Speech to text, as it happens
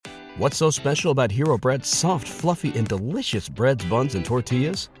What's so special about Hero Bread's soft, fluffy, and delicious breads, buns, and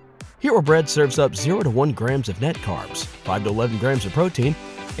tortillas? Hero Bread serves up 0 to 1 grams of net carbs, 5 to 11 grams of protein,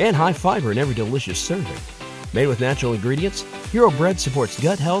 and high fiber in every delicious serving. Made with natural ingredients, Hero Bread supports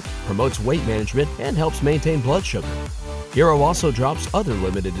gut health, promotes weight management, and helps maintain blood sugar. Hero also drops other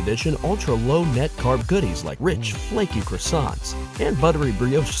limited edition ultra-low net carb goodies like rich, flaky croissants and buttery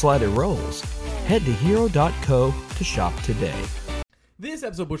brioche slider rolls. Head to hero.co to shop today. This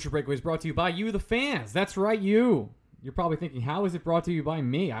episode of Butcher Breakaway is brought to you by you, the fans. That's right, you. You're probably thinking, how is it brought to you by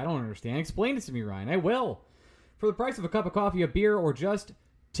me? I don't understand. Explain it to me, Ryan. I will. For the price of a cup of coffee, a beer, or just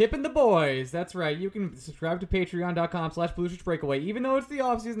tipping the boys. That's right. You can subscribe to patreon.com/BlueShirtsBreakaway. Even though it's the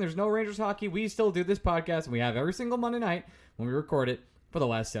offseason, there's no Rangers hockey, we still do this podcast, and we have every single Monday night when we record it for the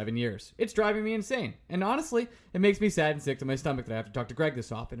last 7 years. It's driving me insane. And honestly, it makes me sad and sick to my stomach that I have to talk to Greg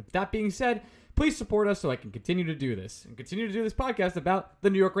this often. That being said, please support us so I can continue to do this and continue to do this podcast about the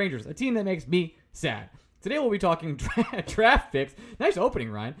New York Rangers, a team that makes me sad. Today we'll be talking draft picks. Nice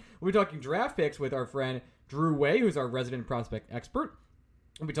opening, Ryan. We'll be talking draft picks with our friend Drew Way, who's our resident prospect expert.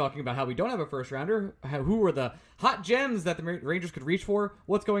 We'll be talking about how we don't have a first rounder, who are the hot gems that the Rangers could reach for,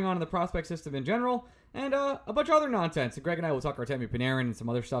 what's going on in the prospect system in general, and a bunch of other nonsense. And Greg and I will talk Artemi Panarin and some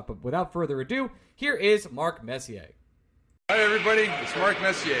other stuff, but without further ado, here is Mark Messier. Hi everybody, it's Mark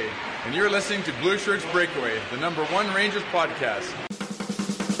Messier, and you're listening to Blue Shirts Breakaway, the #1 Rangers podcast.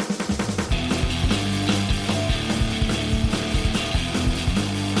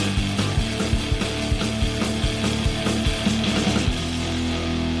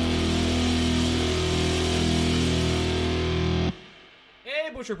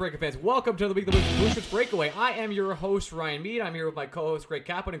 Blue Shirt Breakaway fans, welcome to the week of the Blue Shirts Breakaway. I am your host, Ryan Mead. I'm here with my co-host, Greg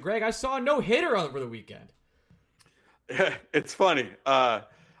Kaplan. And Greg, I saw a no-hitter over the weekend. Yeah, it's funny. I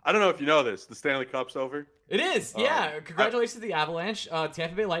don't know if you know this. The Stanley Cup's over. It is, yeah. Congratulations to the Avalanche.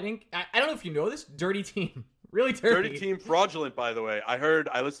 Tampa Bay Lightning. I don't know if you know this. Dirty team. Really dirty. Dirty team. Fraudulent, by the way.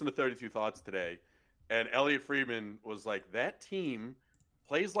 I listened to 32 Thoughts today, and Elliot Friedman was like, that team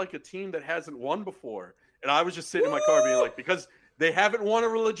plays like a team that hasn't won before. And I was just sitting in my car being like, because they haven't won a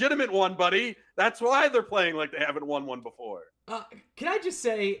legitimate one, buddy. That's why they're playing like they haven't won one before. Can I just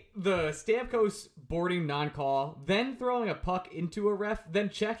say the Stamkos boarding non-call, then throwing a puck into a ref, then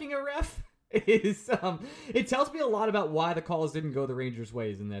checking a ref is it tells me a lot about why the calls didn't go the Rangers'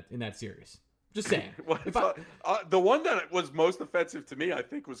 ways in that series. Just saying. The one that was most offensive to me, I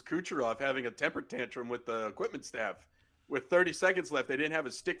think, was Kucherov having a temper tantrum with the equipment staff. With 30 seconds left, they didn't have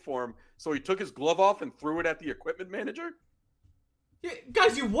a stick for him, so he took his glove off and threw it at the equipment manager. Yeah,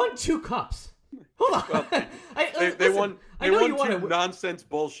 guys, you won 2 cups. Hold on. Well, they won 2 nonsense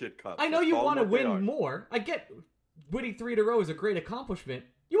bullshit cups. I know you want to win more. I get winning 3 in a row is a great accomplishment.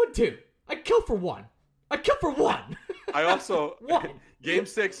 You won 2. I killed for 1. I also Game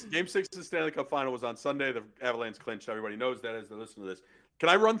 6 of the Stanley Cup Final was on Sunday. The Avalanche clinched. Everybody knows that as they listen to this. Can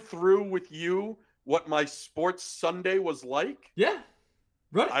I run through with you what my sports Sunday was like? Yeah.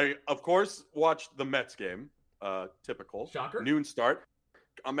 Right. I, of course, watched the Mets game. Typical. Shocker. Noon start.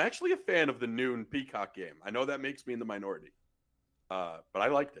 I'm actually a fan of the noon Peacock game. I know that makes me in the minority. But I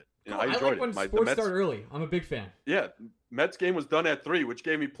liked it. Cool. I enjoyed like when it. sports start early. I'm a big fan. Yeah. Mets game was done at 3, which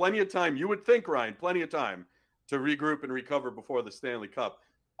gave me plenty of time. You would think, Ryan, plenty of time to regroup and recover before the Stanley Cup.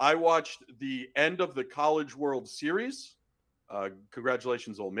 I watched the end of the College World Series.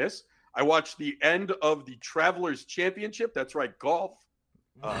 Congratulations, Ole Miss. I watched the end of the Travelers Championship. That's right, golf.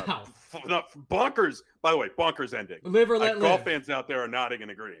 Wow. Bonkers. By the way, bonkers ending. Live or let live. Golf fans out there are nodding and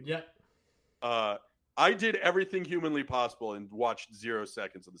agreeing. Yeah. I did everything humanly possible and watched 0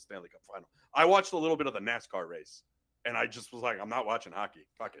 seconds of the Stanley Cup Final. I watched a little bit of the NASCAR race, and I just was like, I'm not watching hockey.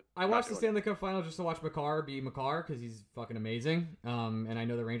 Fuck it. I watched the Stanley Cup Final just to watch Makar be Makar because he's fucking amazing. And I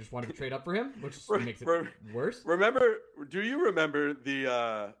know the Rangers wanted to trade up for him, which makes it worse. Do you remember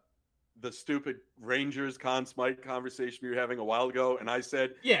the stupid Rangers Conn Smythe conversation we were having a while ago, and I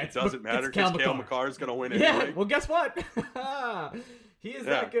said, it doesn't matter because Cale Makar is going to win anyway. Yeah, well, guess what? He is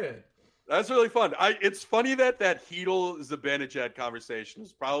that good. That's really fun. It's funny that Hedl Zibanejad conversation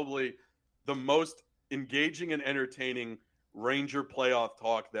is probably the most engaging and entertaining Ranger playoff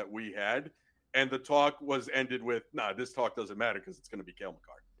talk that we had, and the talk was ended with, this talk doesn't matter because it's going to be Cale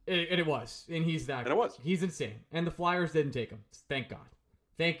Makar. And it was, and he's that. And it was. He's insane, and the Flyers didn't take him. Thank God.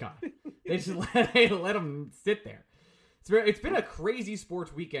 They just let him sit there. It's been a crazy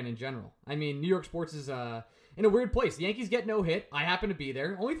sports weekend in general. I mean, New York sports is in a weird place. The Yankees get no hit. I happen to be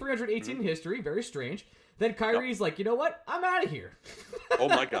there. Only 318 in history. Very strange. Then Kyrie's like, you know what? I'm out of here. Oh,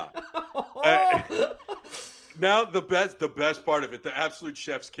 my God. Now the best part of it, the absolute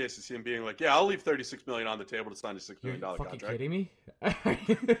chef's kiss, is him being like, "Yeah, I'll leave $36 million on the table to sign a $6 million fucking contract." Kidding me?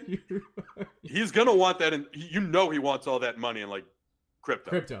 He's gonna want that, and he wants all that money in like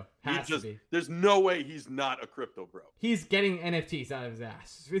crypto. Has to be. There's no way he's not a crypto bro. He's getting NFTs out of his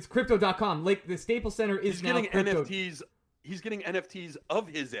ass. It's crypto.com. Like the Staples Center is He's now getting crypto. NFTs. He's getting NFTs of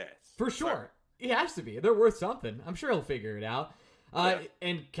his ass. For sure. He has to be. They're worth something. I'm sure he'll figure it out.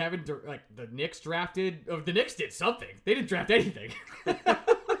 And Kevin, the Knicks drafted. Oh, the Knicks did something. They didn't draft anything. The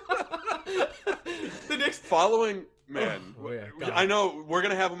Knicks following. Man, I God. know we're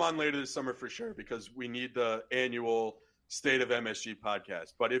going to have him on later this summer for sure because we need the annual State of MSG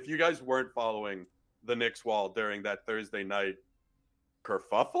podcast. But if you guys weren't following the Knicks wall during that Thursday night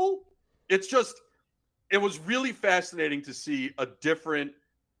kerfuffle, it was really fascinating to see a different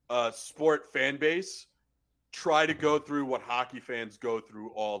sport fan base try to go through what hockey fans go through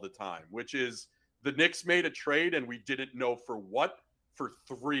all the time, which is the Knicks made a trade and we didn't know for what for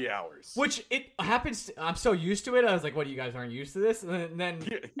 3 hours. Which it happens. I'm so used to it. I was like, "What? You guys aren't used to this?" And then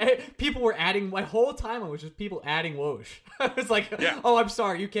people were adding. My whole time it was just people adding Woj. I was like, "Oh, I'm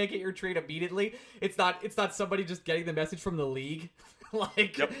sorry, you can't get your trade immediately. It's not somebody just getting the message from the league.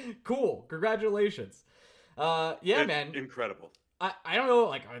 Cool, congratulations." Man, incredible. I don't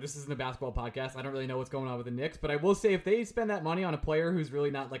know. This isn't a basketball podcast. I don't really know what's going on with the Knicks, but I will say if they spend that money on a player who's really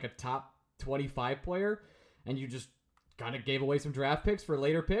not like a top 25 player, and you just kind of gave away some draft picks for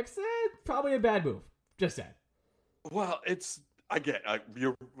later picks, probably a bad move. Just saying. Well,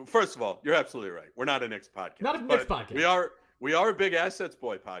 first of all, you're absolutely right. We're not a Knicks podcast. Not a Knicks podcast. We are a big assets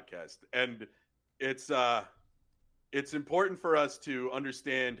boy podcast, and it's important for us to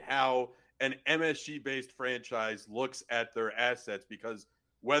understand how an MSG based franchise looks at their assets, because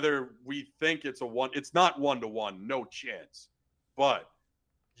whether we think it's not 1-to-1, no chance, but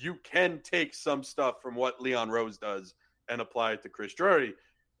you can take some stuff from what Leon Rose does and apply it to Chris Drury.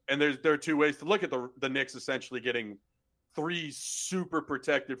 And there are two ways to look at the Knicks essentially getting 3 super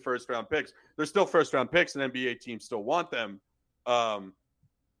protected first-round picks. They're still first-round picks, and NBA teams still want them. But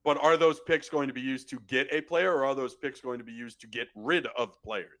are those picks going to be used to get a player, or are those picks going to be used to get rid of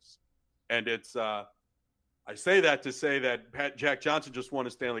players? And it's I say that to say that Jack Johnson just won a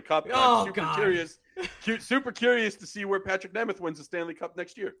Stanley Cup. And I'm super curious to see where Patrick Nemeth wins the Stanley Cup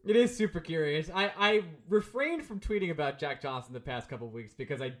next year. It is super curious. I refrained from tweeting about Jack Johnson the past couple of weeks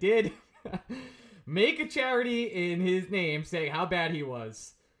because I did make a charity in his name saying how bad he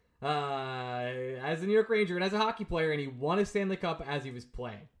was as a New York Ranger and as a hockey player, and he won a Stanley Cup as he was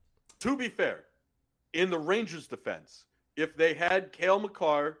playing. To be fair, in the Rangers' defense, if they had Cale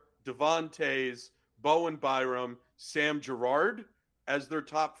Makar, Devon Toews, Bowen Byram, Sam Girard as their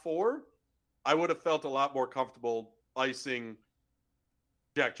top 4, I would have felt a lot more comfortable icing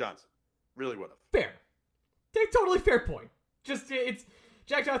Jack Johnson. Really would have. Fair. Totally fair point. It's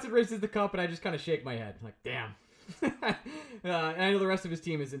Jack Johnson raises the cup, and I just kind of shake my head. Like, damn. And I know the rest of his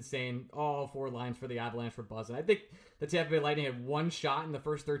team is insane. All 4 lines for the Avalanche were buzzing. I think the Tampa Bay Lightning had 1 shot in the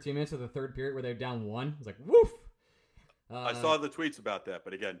first 13 minutes of the third period where they were down 1. I was like, woof. I saw the tweets about that,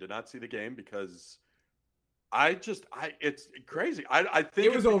 but again, did not see the game because it's crazy. I think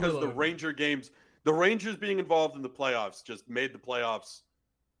it's because overloaded. The Rangers being involved in the playoffs just made the playoffs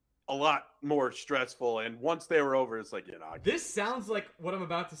a lot more stressful. And once they were over, it's like, this sounds like what I'm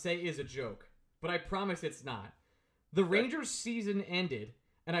about to say is a joke, but I promise it's not. The Rangers season ended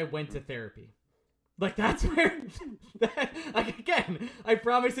and I went to therapy. Like, that's where, again, I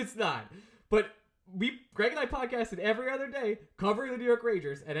promise it's not. But Greg and I podcasted every other day covering the New York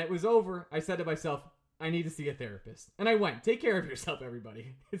Rangers, and it was over. I said to myself, I need to see a therapist. And I went. Take care of yourself,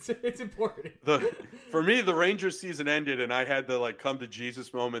 everybody. It's important. For me, the Rangers season ended, and I had the come to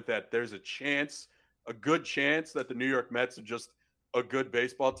Jesus moment that there's a good chance that the New York Mets are just a good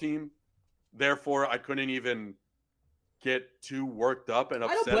baseball team. Therefore, I couldn't even get too worked up and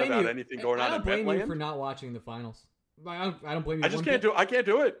upset about anything going on. I don't blame you for not watching the finals. I don't blame you. I can't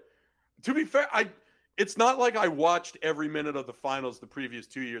do it. To be fair, it's not like I watched every minute of the finals the previous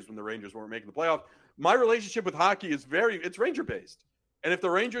 2 years when the Rangers weren't making the playoffs. My relationship with hockey is it's Ranger based. And if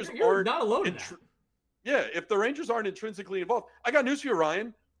the Rangers aren't not alone in that. If the Rangers aren't intrinsically involved, I got news for you,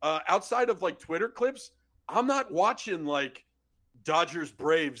 Ryan. Outside of Twitter clips, I'm not watching Dodgers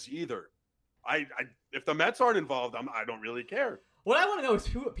Braves either. If the Mets aren't involved, I don't really care. What I want to know is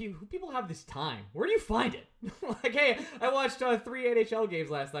who people have this time. Where do you find it? Hey, I watched 3 NHL games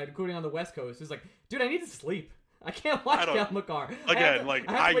last night, including on the West Coast. It's like, dude, I need to sleep. I can't watch Cale Makar. Again, I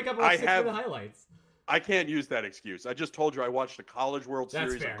have to wake up and 6 for the highlights. I can't use that excuse. I just told you I watched the College World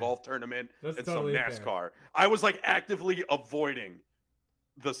Series, a golf tournament, and totally some NASCAR. Fair. I was actively avoiding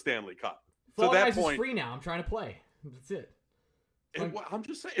the Stanley Cup. Fall that Guys point, is free now. I'm trying to play. That's it. I'm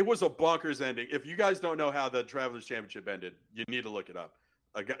just saying, it was a bonkers ending. If you guys don't know how the Travelers Championship ended, you need to look it up.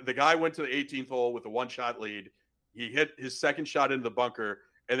 The guy went to the 18th hole with a one-shot lead. He hit his second shot into the bunker,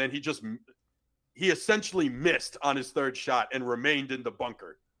 and then he essentially missed on his third shot and remained in the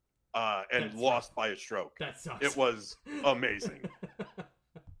bunker and lost by a stroke. That sucks. It was amazing.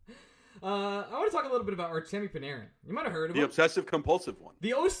 I want to talk a little bit about Artemi Panarin. You might have heard of The him. obsessive-compulsive one.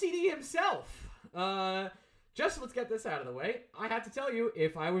 The OCD himself. Just let's get this out of the way. I have to tell you,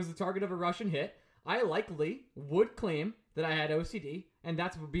 if I was the target of a Russian hit, I likely would claim that I had OCD, and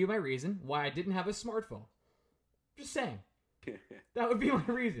that would be my reason why I didn't have a smartphone. Just saying. That would be my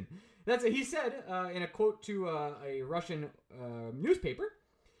reason. He said in a quote to a Russian newspaper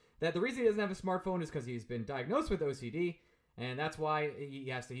that the reason he doesn't have a smartphone is because he's been diagnosed with OCD, and that's why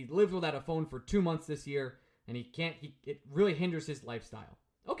he lived without a phone for 2 months this year, and it really hinders his lifestyle.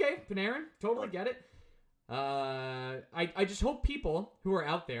 Okay, Panarin, totally get it. I just hope people who are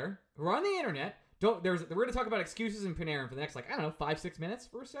out there, who are on the internet, we're going to talk about excuses in Panarin for the next, 5-6 minutes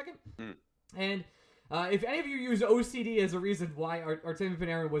for a second. And if any of you use OCD as a reason why Artemi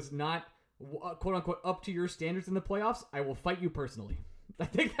Panarin was not, quote unquote, up to your standards in the playoffs, I will fight you personally. I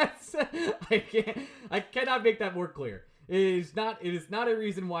think that's, I cannot make that more clear. It is not a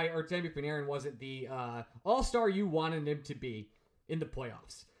reason why Artemi Panarin wasn't the all-star you wanted him to be in the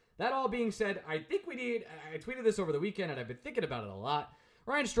playoffs. That all being said, I tweeted this over the weekend, and I've been thinking about it a lot.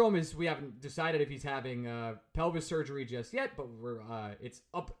 Ryan Strome we haven't decided if he's having pelvis surgery just yet, but it's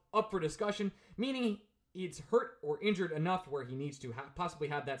up for discussion, meaning he's hurt or injured enough where he needs to possibly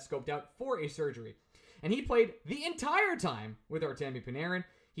have that scoped out for a surgery. And he played the entire time with Artemi Panarin.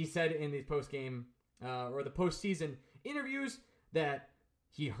 He said in the post-game or the postseason interviews that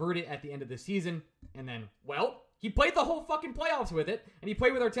he heard it at the end of the season, and then, he played the whole fucking playoffs with it, and he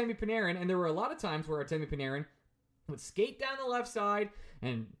played with Artemi Panarin, and there were a lot of times where Artemi Panarin would skate down the left side,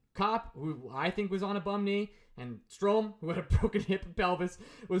 and Kopp, who I think was on a bum knee, and Strome, who had a broken hip and pelvis,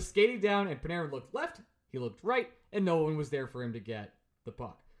 was skating down, and Panarin looked left, he looked right, and no one was there for him to get the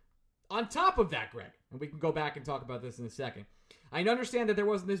puck. On top of that, Greg, and we can go back and talk about this in a second, I understand that there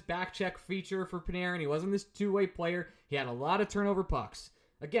wasn't this back check feature for Panarin, he wasn't this two-way player, he had a lot of turnover pucks.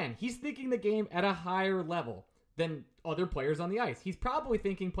 Again, he's thinking the game at a higher level than other players on the ice. He's probably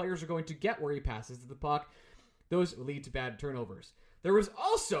thinking players are going to get where he passes the puck. Those lead to bad turnovers. There was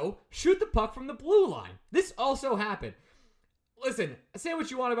also shoot the puck from the blue line. This also happened. Listen, say what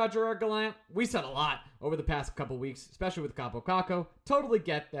you want about Gerard Gallant. We said a lot over the past couple weeks, especially with Kaapo Kakko. Totally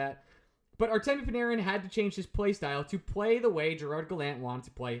get that. But Artemi Panarin had to change his play style to play the way Gerard Gallant wanted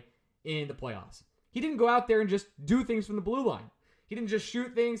to play in the playoffs. He didn't go out there and just do things from the blue line. He didn't just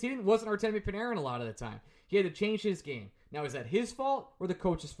shoot things. Wasn't Artemi Panarin a lot of the time. He had to change his game. Now, is that his fault or the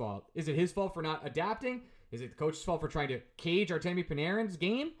coach's fault? Is it his fault for not adapting? Is it the coach's fault for trying to cage Artemi Panarin's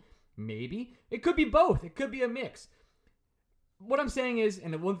game? Maybe. It could be both. It could be a mix. What I'm saying is,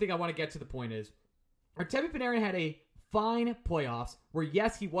 and the one thing I want to get to the point is, Artemi Panarin had a fine playoffs where,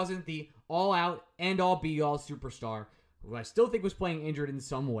 yes, he wasn't the all-out, end-all, be-all superstar, who I still think was playing injured in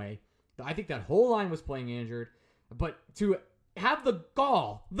some way. I think that whole line was playing injured. But to have the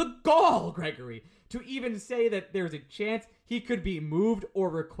gall, Gregory, to even say that there's a chance he could be moved or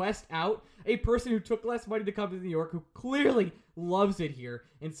request out, a person who took less money to come to New York, who clearly loves it here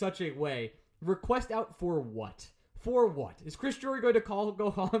in such a way, request out for what? For what? Is Chris Drury going to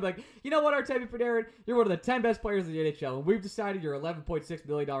go home like, you know what, Artemi Panarin, you're one of the 10 best players in the NHL, and we've decided your $11.6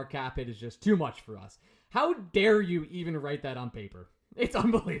 million cap hit is just too much for us. How dare you even write that on paper? It's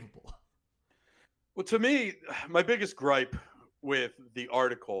unbelievable. Well, to me, my biggest gripe with the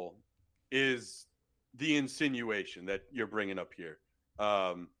article is the insinuation that you're bringing up here.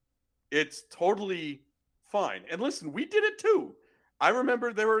 It's totally fine. And listen, we did it too. I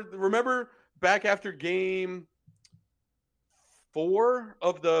remember back after game 4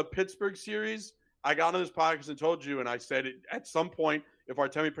 of the Pittsburgh series, I got on this podcast and told you, and I said at some point, if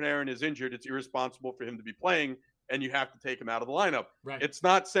Artemi Panarin is injured, it's irresponsible for him to be playing, and you have to take him out of the lineup. Right. It's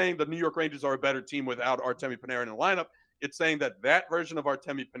not saying the New York Rangers are a better team without Artemi Panarin in the lineup. It's saying that version of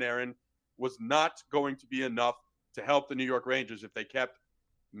Artemi Panarin was not going to be enough to help the New York Rangers if they kept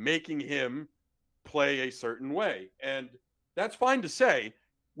making him play a certain way. And that's fine to say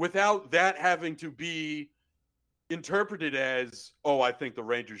without that having to be interpreted as, oh, I think the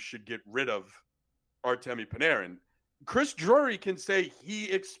Rangers should get rid of Artemi Panarin. Chris Drury can say he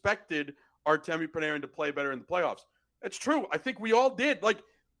expected Artemi Panarin to play better in the playoffs. That's true. I think we all did. Like,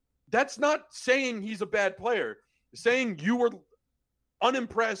 that's not saying he's a bad player. Saying you were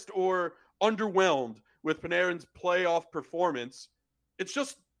unimpressed or underwhelmed with Panarin's playoff performance, it's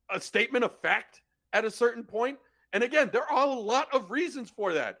just a statement of fact at a certain point. And again, there are a lot of reasons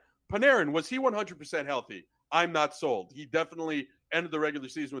for that. Panarin, was he 100% healthy? I'm not sold. He definitely ended the regular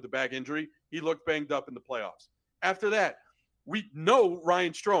season with a back injury. He looked banged up in the playoffs. After that, we know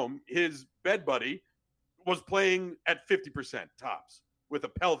Ryan Strome, his bed buddy, was playing at 50% tops with a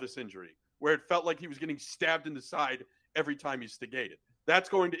pelvis injury where it felt like he was getting stabbed in the side every time he stigated. That's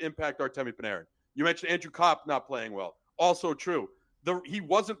going to impact Artemi Panarin. You mentioned Andrew Kopp not playing well. Also true. He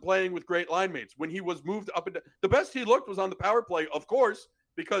wasn't playing with great line mates. When he was moved up, the best he looked was on the power play, of course,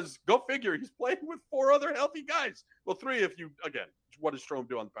 because go figure, he's playing with 4 other healthy guys. Well, 3 if you, again, what does Strome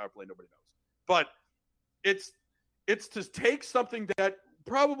do on the power play? Nobody knows. But it's to take something that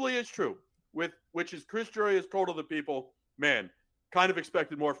probably is true, which is Chris Drury has told other people, man, kind of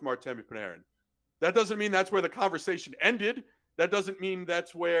expected more from Artemi Panarin. That doesn't mean that's where the conversation ended. That doesn't mean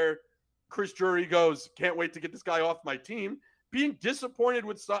that's where Chris Drury goes, can't wait to get this guy off my team. Being disappointed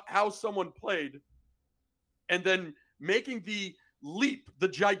with how someone played and then making the leap, the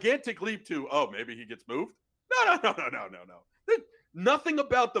gigantic leap to, oh, maybe he gets moved. No. Nothing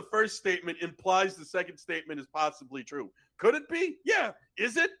about the first statement implies the second statement is possibly true. Could it be? Yeah.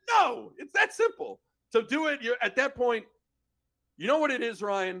 Is it? No. It's that simple. To do it, you're at that point, you know what it is,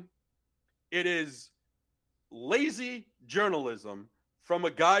 Ryan? It is lazy journalism from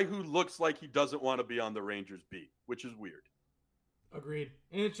a guy who looks like he doesn't want to be on the Rangers beat, which is weird. Agreed.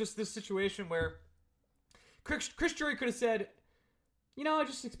 And it's just this situation where Chris Drury could have said, I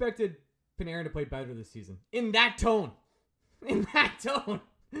just expected Panarin to play better this season. In that tone.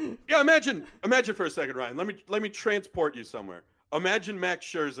 Yeah, imagine for a second, Ryan. Let me transport you somewhere. Imagine Max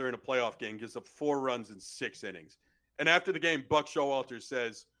Scherzer in a playoff game gives up 4 runs in 6 innings. And after the game, Buck Showalter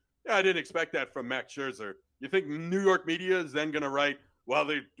says, yeah, I didn't expect that from Max Scherzer. You think New York media is then going to write, well,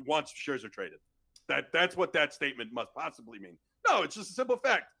 they want Scherzer traded? That's what that statement must possibly mean. No, it's just a simple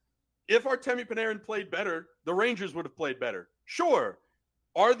fact. If Artemi Panarin played better, the Rangers would have played better. Sure.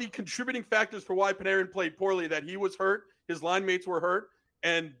 Are the contributing factors for why Panarin played poorly that he was hurt, his line mates were hurt,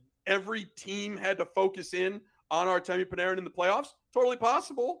 and every team had to focus in on Artemi Panarin in the playoffs? Totally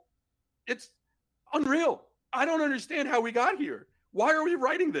possible. It's unreal. I don't understand how we got here. Why are we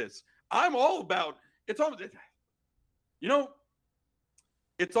writing this? I'm all about it's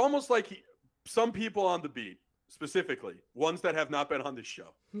almost like some people on the beat, specifically ones that have not been on this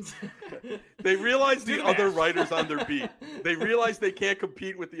show, they realize the other writers on their beat. They realize they can't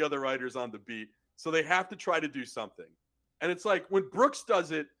compete with the other writers on the beat, so they have to try to do something. And it's like when Brooks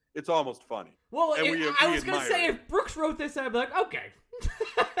does it, it's almost funny. Well, I was going to say, if Brooks wrote this, I'd be like, okay,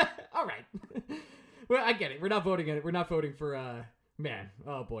 all right. Well, I get it. We're not voting it. We're not voting for man.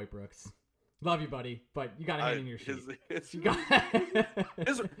 Oh boy, Brooks. Love you, buddy, but you got to hang in your sheet.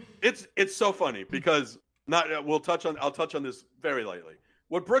 It's so funny because I'll touch on this very lightly.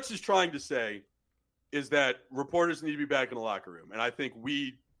 What Brooks is trying to say is that reporters need to be back in the locker room, and I think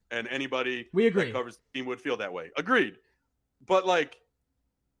we and anybody that covers the team would feel that way. Agreed. But like,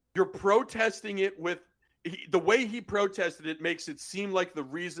 you're protesting it with the way he protested it makes it seem like the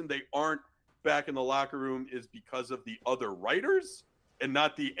reason they aren't back in the locker room is because of the other writers and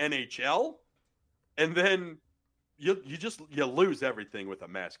not the NHL. And then you lose everything with a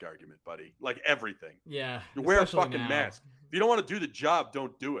mask argument, buddy. Like everything. Yeah. You wear a fucking mask. If you don't want to do the job,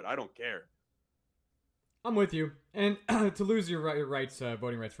 don't do it. I don't care. I'm with you. And to lose your rights,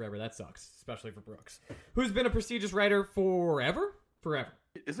 voting rights forever, that sucks, especially for Brooks, who's been a prestigious writer forever.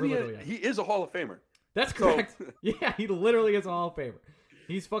 Isn't he? He is a Hall of Famer. That's correct. Yeah, he literally is a Hall of Famer.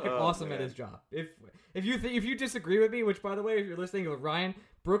 He's fucking awesome at his job. If you disagree with me, which by the way, if you're listening to Ryan,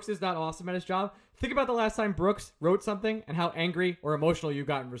 Brooks is not awesome at his job. Think about the last time Brooks wrote something and how angry or emotional you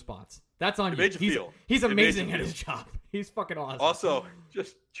got in response. That's on you. He's amazing at his job. He's fucking awesome. Also,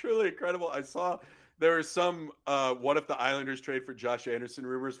 just truly incredible. I saw there was some what if the Islanders trade for Josh Anderson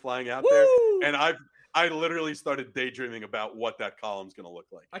rumors flying out there, and I literally started daydreaming about what that column's going to look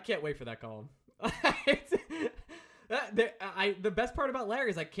like. I can't wait for that column. The best part about Larry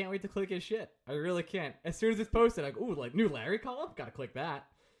is I can't wait to click his shit. I really can't. As soon as it's posted, I go, ooh, like new Larry column? Gotta click that.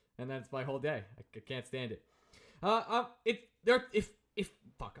 And that's my whole day. I can't stand it. My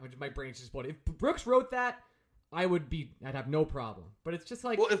brain's just exploding. If Brooks wrote that, I'd have no problem. But it's just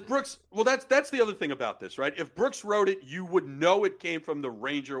like, that's the other thing about this, right? If Brooks wrote it, you would know it came from the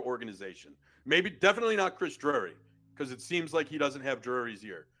Ranger organization. Definitely not Chris Drury, because it seems like he doesn't have Drury's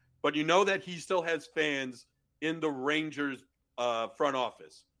ear. But you know that he still has fans in the Rangers front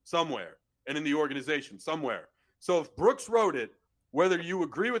office somewhere and in the organization somewhere. So if Brooks wrote it, whether you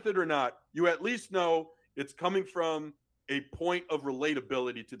agree with it or not, you at least know it's coming from a point of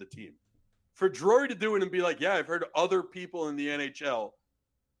relatability to the team. For Drury to do it and be like, yeah, I've heard other people in the NHL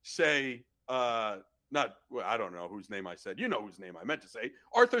say, I don't know whose name I said. You know whose name I meant to say.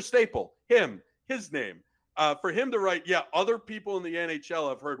 Arthur Staple, his name. For him to write, other people in the NHL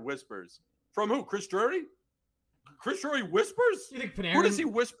have heard whispers. From who? Chris Drury? Chris Drury whispers? You think Panarin? Who does he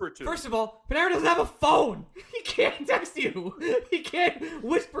whisper to? First of all, Panarin doesn't have a phone. He can't text you. He can't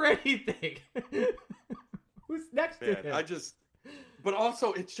whisper anything. Who's next to him? But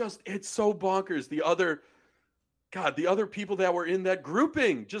also, it's so bonkers. The other people that were in that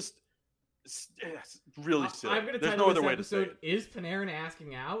grouping, just really silly. I'm going to title this episode, Is Panarin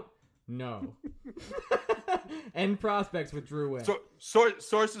Asking Out? No. End prospects with Drew Witt. So,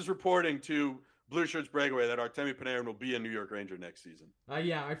 sources reporting to Blue Shirts Breakaway that Artemi Panarin will be a New York Ranger next season.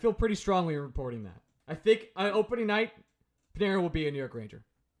 Yeah, I feel pretty strongly reporting that. I think opening night, Panarin will be a New York Ranger.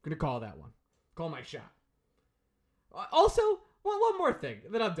 I'm going to call that one. Call my shot. Also, one more thing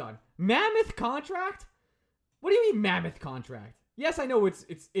that I'm done. Mammoth contract? What do you mean mammoth contract? Yes, I know it's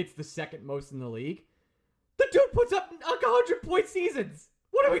the second most in the league. The dude puts up 100-point seasons.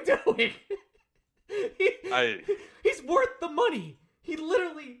 What are we doing? He's worth the money. He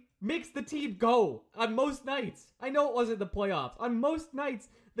literally makes the team go on most nights. I know it wasn't the playoffs. On most nights,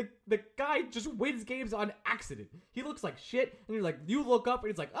 the guy just wins games on accident. He looks like shit, and you're like, you look up, and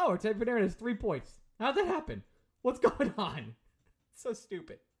it's like, oh, Artemi Panarin has 3 points. How'd that happen? What's going on? It's so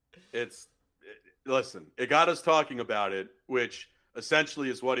stupid. Listen, it got us talking about it, which essentially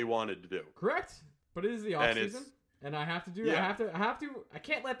is what he wanted to do. Correct. But it is the off season, and I have to do. Yeah. I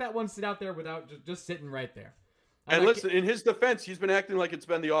can't let that one sit out there without just sitting right there. Listen, in his defense, he's been acting like it's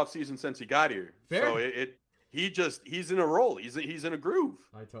been the off season since he got here. Fair. So he's in a role. He's in a groove.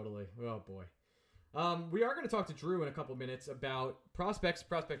 Oh boy. We are going to talk to Drew in a couple minutes about prospect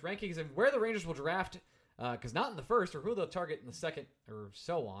rankings, and where the Rangers will draft. Because not in the first, or who they'll target in the second, or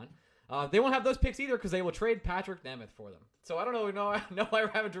so on. They won't have those picks either because they will trade Patrick Nemeth for them. So I don't know why we're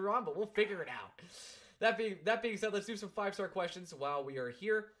having Drew on, but we'll figure it out. That being said, let's do some 5-star questions while we are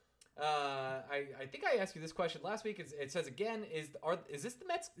here. I think I asked you this question last week. It says again, is this the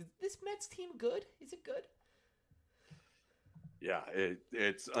Mets? Is this Mets team good? Is it good? Yeah,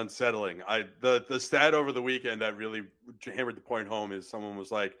 it's unsettling. The stat over the weekend that really hammered the point home is someone was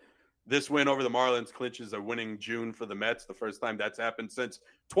like, this win over the Marlins clinches a winning June for the Mets. The first time that's happened since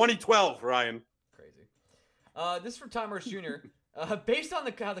 2012, Ryan. Crazy. This is from Tom Hurst Jr. Based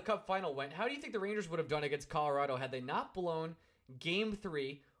on how the Cup final went, how do you think the Rangers would have done against Colorado had they not blown Game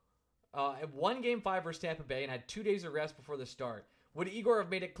 3, won Game 5 versus Tampa Bay, and had 2 days of rest before the start? Would Igor have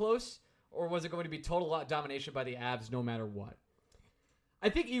made it close, or was it going to be total domination by the Avs no matter what? I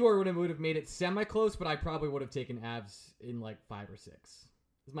think Igor would have made it semi-close, but I probably would have taken Avs in like 5 or 6.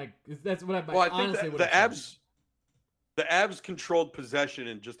 That's what I honestly would have said. The Avs controlled possession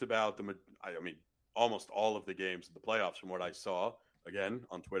in just about almost all of the games of the playoffs from what I saw. Again,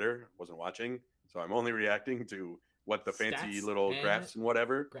 on Twitter, wasn't watching, so I'm only reacting to what the fancy little graphs and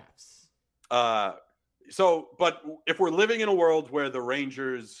whatever. Graphs. But if we're living in a world where the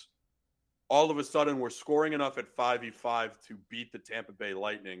Rangers all of a sudden were scoring enough at 5v5 to beat the Tampa Bay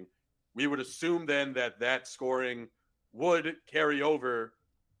Lightning, we would assume then that scoring would carry over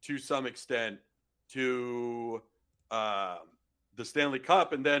to some extent to the Stanley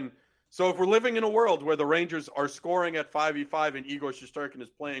Cup. And then, so if we're living in a world where the Rangers are scoring at 5v5 and Igor Shesterkin is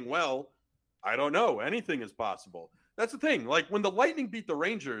playing well, I don't know. Anything is possible. That's the thing. Like, when the Lightning beat the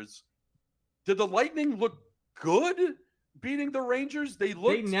Rangers, did the Lightning look good beating the Rangers? They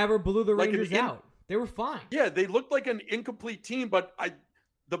never blew the Rangers out. They were fine. Yeah, they looked like an incomplete team, but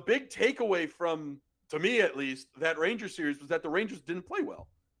the big takeaway from, to me at least, that Rangers series was that the Rangers didn't play well.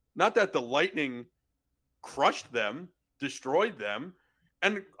 Not that the Lightning crushed them, destroyed them.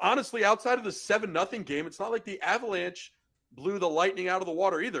 And honestly, outside of the 7-0 game, it's not like the Avalanche blew the Lightning out of the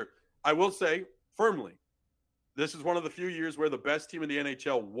water either. I will say firmly, this is one of the few years where the best team in the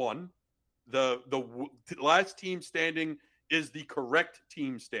NHL won. The last team standing is the correct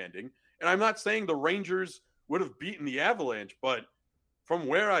team standing. And I'm not saying the Rangers would have beaten the Avalanche, but from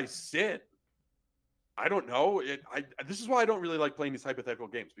where I sit, I don't know. This is why I don't really like playing these hypothetical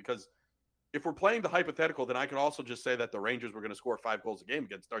games, because if we're playing the hypothetical, then I could also just say that the Rangers were going to score 5 goals a game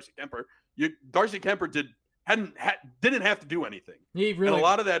against Darcy Kemper. Darcy Kemper didn't have to do anything. He really, and a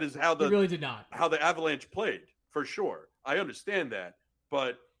lot of that is how the Avalanche played, for sure. I understand that,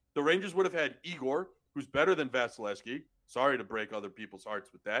 but the Rangers would have had Igor, who's better than Vasilevsky. Sorry to break other people's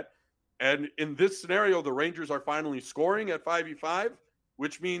hearts with that. And in this scenario, the Rangers are finally scoring at 5v5,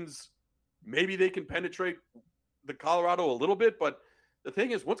 which means maybe they can penetrate the Colorado a little bit. But the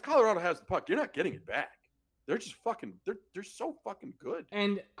thing is, once Colorado has the puck, you're not getting it back. they're just fucking they're so fucking good.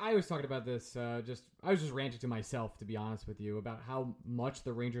 And I was talking about this. I was just ranting to myself, to be honest with you, about how much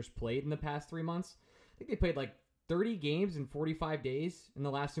the Rangers played in the past 3 months. I think they played like 30 games in 45 days in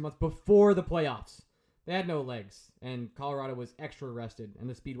the last 2 months before the playoffs. They had no legs, and Colorado was extra rested, and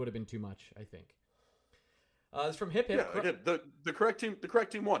the speed would have been too much, I think. It's from Hip Hip. Yeah, again, the correct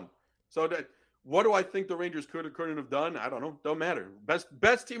team won. So what do I think the Rangers could or couldn't have done? I don't know. Don't matter.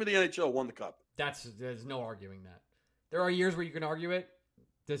 Best team in the NHL won the cup. There's no arguing that. There are years where you can argue it.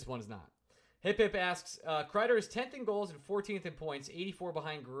 This one's not. Hip Hip asks, Kreider is 10th in goals and 14th in points, 84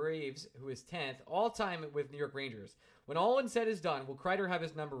 behind Graves, who is 10th, all time with New York Rangers. When all is said is done, will Kreider have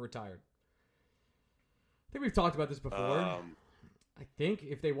his number retired? I think we've talked about this before. I think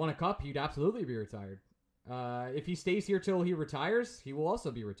if they won a cup, he'd absolutely be retired. If he stays here till he retires, he will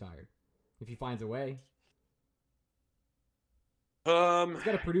also be retired. If he finds a way. He's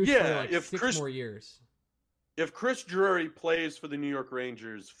got to produce for like 6 more years. If Chris Drury plays for the New York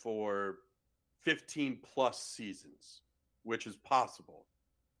Rangers for 15 plus seasons, which is possible,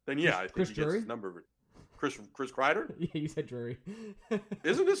 then yeah, I think he gets his number. Chris Kreider? Yeah, you said Drury.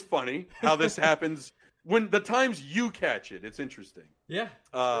 Isn't this funny how this happens when the times you catch it? It's interesting. Yeah.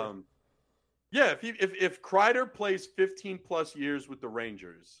 Yeah, if Kreider plays 15 plus years with the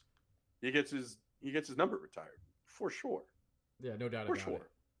Rangers, he gets his number retired for sure. Yeah, no doubt about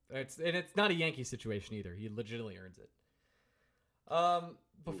it. It's not a Yankee situation either. He legitimately earns it.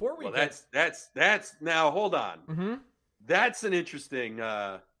 Before we that's now hold on. Mm-hmm. That's an interesting.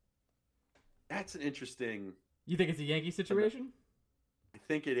 You think it's a Yankee situation? I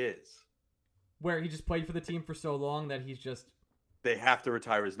think it is. Where he just played for the team for so long that he's just. They have to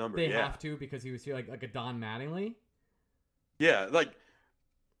retire his number. They have to because he was here like a Don Mattingly. Yeah, like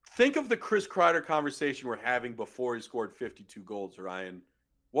think of the Chris Kreider conversation we're having before he scored 52 goals, Ryan.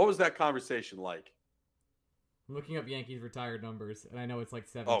 What was that conversation like? I'm looking up Yankees retired numbers, and I know it's like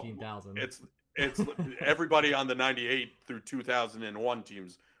 17,000. It's everybody on the 98 through 2001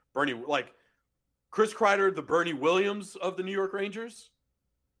 teams. Bernie, like Chris Kreider, the Bernie Williams of the New York Rangers.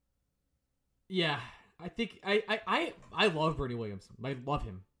 Yeah, I think I love Bernie Williams. I love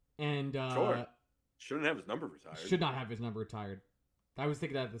him, and sure. Shouldn't have his number retired. Should not have his number retired. I was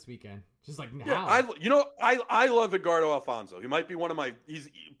thinking that this weekend. Just like now. Yeah, I love Edgardo Alfonso. He might be he's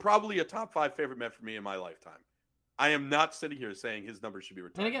probably a top 5 favorite Met for me in my lifetime. I am not sitting here saying his number should be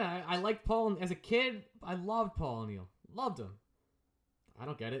retired. And again, I liked Paul as a kid. I loved Paul O'Neill. Loved him. I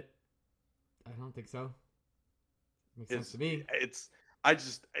don't get it. I don't think so. Makes sense to me. It's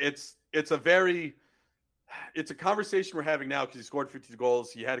a conversation we're having now because he scored 50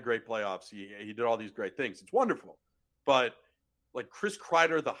 goals. He had a great playoffs. He did all these great things. It's wonderful. But like Chris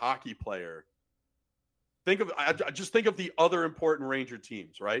Kreider, the hockey player, think of the other important Ranger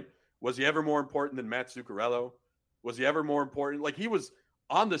teams, right? Was he ever more important than Matt Zuccarello? Was he ever more important? Like he was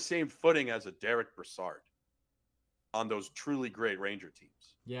on the same footing as a Derek Brassard on those truly great Ranger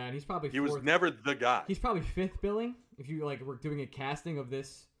teams. Yeah, and he's probably he was never the guy. He's probably 5th billing. If you were doing a casting of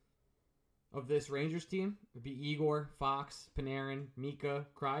this Rangers team, it'd be Igor, Fox, Panarin, Mika,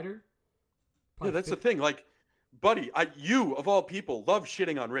 Kreider. Yeah, that's 5th. The thing. Like, buddy, you of all people love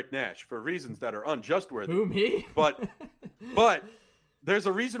shitting on Rick Nash for reasons that are unjust worthy. Who, me? But there's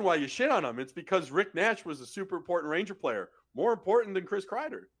a reason why you shit on him. It's because Rick Nash was a super important Ranger player, more important than Chris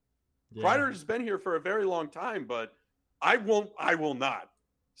Kreider. Yeah. Kreider has been here for a very long time, but I will not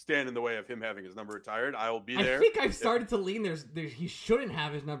stand in the way of him having his number retired. I will be there. I think I've started to lean there. He shouldn't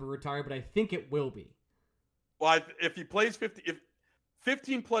have his number retired, but I think it will be. Well, if he plays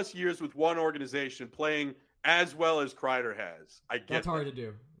 15 plus years with one organization, playing as well as Kreider has, that's hard to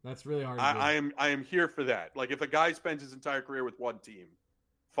do. That's really hard to do. I am here for that. Like if a guy spends his entire career with one team,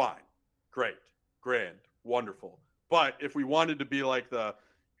 fine, great, grand, wonderful. But if we wanted to be like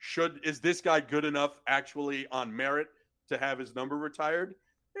is this guy good enough actually on merit to have his number retired?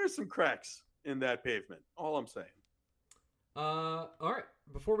 There's some cracks in that pavement. All I'm saying. All right.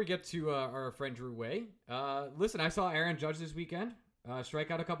 Before we get to our friend Drew Way, listen, I saw Aaron Judge this weekend strike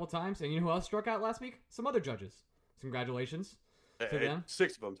out a couple times, and you know who else struck out last week? Some other judges. Congratulations to them.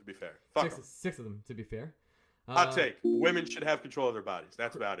 6 of them, to be fair. Six of them, to be fair. Hot take. Women should have control of their bodies.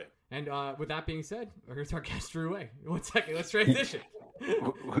 That's about it. And with that being said, here's our guest Drew Way. 1 second. Let's transition.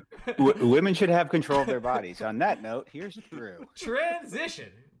 Women should have control of their bodies. On that note, here's Drew. Transition.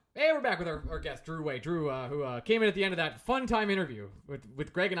 Hey, we're back with our guest, Drew Way. Drew, who came in at the end of that fun time interview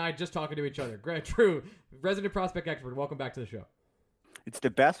with Greg and I just talking to each other. Drew, resident prospect expert, welcome back to the show. It's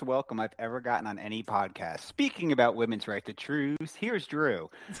the best welcome I've ever gotten on any podcast. Speaking about women's right to choose, here's Drew.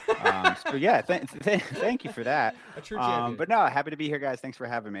 So yeah, thank you for that. A true champion. But no, happy to be here, guys. Thanks for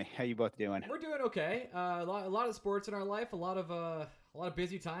having me. How you both doing? We're doing okay. A lot of sports in our life. A lot of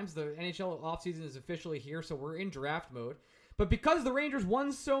busy times. The NHL offseason is officially here, so we're in draft mode. But because the Rangers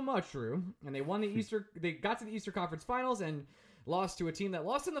won so much, Drew, and they won they got to the Eastern Conference Finals and lost to a team that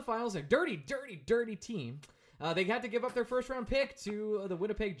lost in the finals, a dirty team. They had to give up their first-round pick to the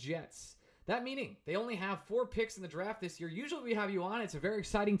Winnipeg Jets. That meaning they only have 4 picks in the draft this year. Usually we have you on. It's a very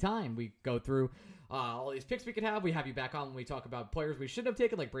exciting time. We go through all these picks we could have. We have you back on when we talk about players we shouldn't have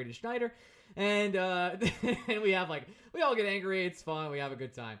taken, like Braden Schneider. And and we all get angry. It's fun. We have a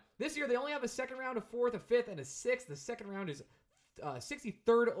good time. This year they only have a second round, a fourth, a fifth, and a sixth. The second round is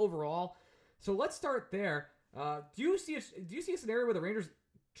 63rd overall. So let's start there. Do you see a scenario where the Rangers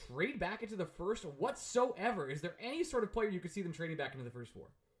trade back into the first whatsoever? Is there any sort of player you could see them trading back into the first 4?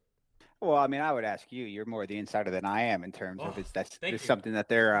 Well, I mean, I would ask you. You're more the insider than I am in terms of that's something that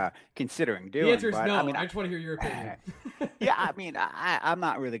they're considering doing. The answer is no. I mean, I just want to hear your opinion. Yeah, I mean, I'm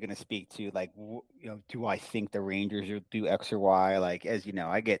not really going to speak to like, do I think the Rangers will do X or Y? Like, as you know,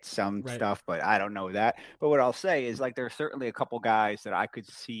 I get some stuff, but I don't know that. But what I'll say is like, there's certainly a couple guys that I could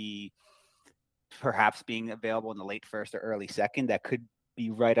see perhaps being available in the late first or early second that could be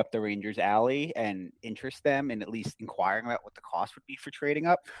right up the Rangers' alley and interest them in at least inquiring about what the cost would be for trading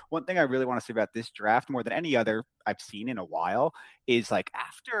up. One thing I really want to say about this draft more than any other I've seen in a while is like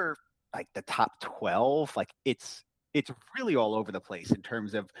after like the top 12, like it's really all over the place in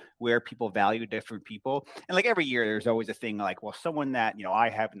terms of where people value different people. And like every year, there's always a thing like, well, someone that, I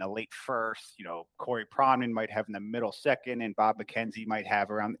have in the late first, Corey Pronman might have in the middle second and Bob McKenzie might have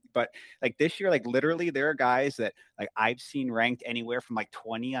around. But like this year, like literally there are guys that like I've seen ranked anywhere from like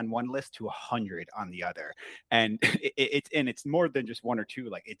 20 on one list to 100 on the other. And it's more than just one or two.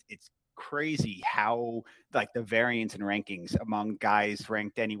 Like it's crazy how like the variance in rankings among guys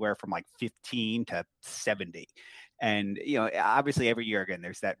ranked anywhere from like 15 to 70. And, obviously every year, again,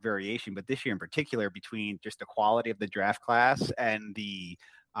 there's that variation, but this year in particular between just the quality of the draft class and the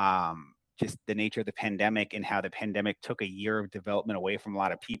just the nature of the pandemic and how the pandemic took a year of development away from a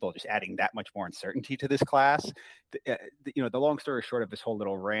lot of people, just adding that much more uncertainty to this class. The long story short of this whole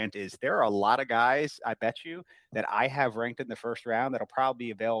little rant is there are a lot of guys, I bet you, that I have ranked in the first round that'll probably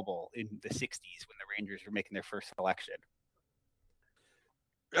be available in the 60s when the Rangers are making their first selection.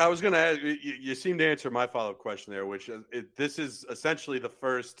 I was going to ask, you seem to answer my follow-up question there, which this is essentially the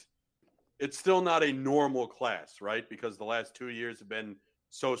first, it's still not a normal class, right? Because the last 2 years have been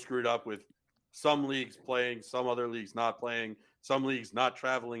so screwed up with some leagues playing, some other leagues not playing, some leagues not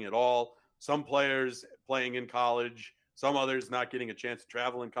traveling at all, some players playing in college, some others not getting a chance to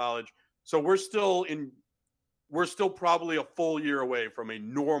travel in college. So we're still probably a full year away from a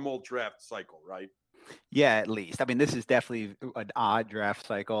normal draft cycle, right? Yeah, at least. I mean, this is definitely an odd draft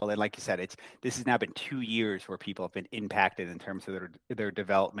cycle. And like you said, this has now been 2 years where people have been impacted in terms of their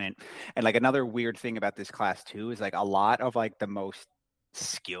development. And like another weird thing about this class too is like a lot of like the most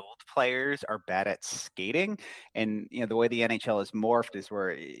skilled players are bad at skating. And the way the NHL is morphed is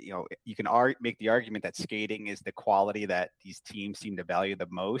where you can make the argument that skating is the quality that these teams seem to value the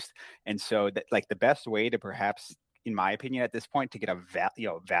most. And so that like the best way to perhaps, in my opinion, at this point, to get a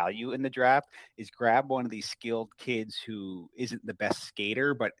value in the draft is grab one of these skilled kids who isn't the best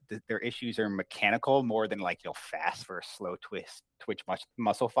skater, but their issues are mechanical more than like fast for a slow twitch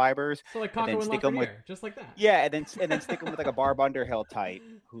muscle fibers. So like Kakko and Lafreniere, just like that. Yeah, and then stick them with like a Barb Underhill type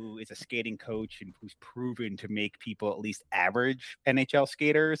who is a skating coach and who's proven to make people at least average NHL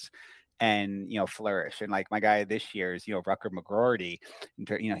skaters and flourish. And like my guy this year is Rutger McGroarty.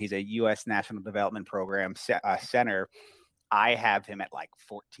 He's a U.S. National Development Program center. I have him at like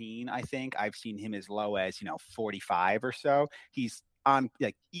 14. I think I've seen him as low as 45 or so. He's on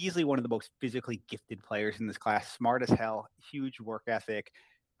like easily one of the most physically gifted players in this class. Smart as hell, huge work ethic.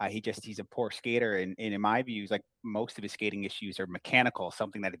 He's a poor skater, and in my views, like most of his skating issues are mechanical.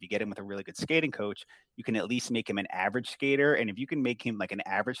 Something that if you get him with a really good skating coach, you can at least make him an average skater. And if you can make him like an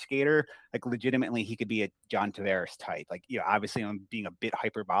average skater, like legitimately, he could be a John Tavares type. Like obviously I'm being a bit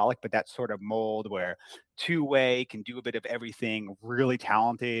hyperbolic, but that sort of mold where two-way can do a bit of everything, really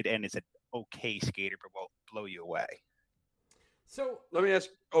talented, and is an okay skater, but won't blow you away. So let me ask.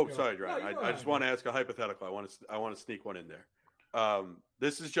 Oh, sorry, Ryan. I just want to ask a hypothetical. I want to sneak one in there.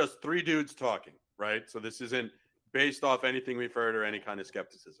 This is just 3 dudes talking, right? So this isn't based off anything we've heard or any kind of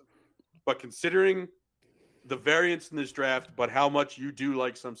skepticism. But considering the variance in this draft, but how much you do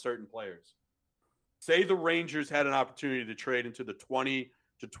like some certain players, say the Rangers had an opportunity to trade into the 20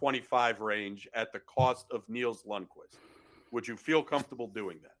 to 25 range at the cost of Niels Lundqvist. Would you feel comfortable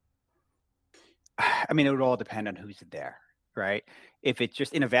doing that? I mean, it would all depend on who's there, right? If it's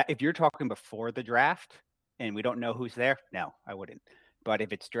just if you're talking before the draft and we don't know who's there, no, I wouldn't. But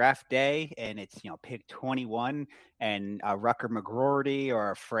if it's draft day and it's, pick 21 and a Rucker McGroarty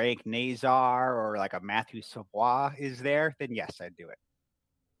or a Frank Nazar or like a Matthew Savoie is there, then yes, I'd do it.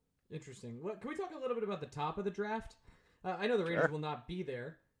 Interesting. Can we talk a little bit about the top of the draft? I know the Rangers will not be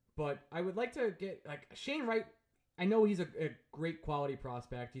there, but I would like to get Shane Wright. I know he's a great quality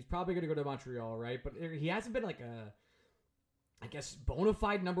prospect. He's probably going to go to Montreal, right? But he hasn't been I guess, bona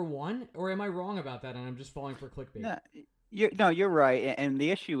fide number one, or am I wrong about that? And I'm just falling for clickbait. You're right. And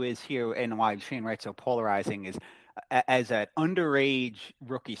the issue is here, and why Shane Wright's so polarizing is as an underage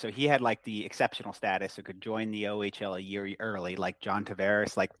rookie. So he had like the exceptional status, so could join the OHL a year early, like John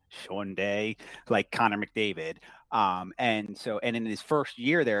Tavares, like Sean Day, like Connor McDavid. And in his first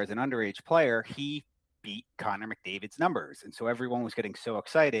year there as an underage player, he beat Connor McDavid's numbers. And so everyone was getting so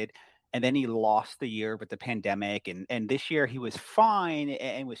excited. And then he lost the year with the pandemic. And this year he was fine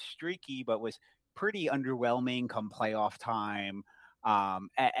and was streaky, but was pretty underwhelming come playoff time.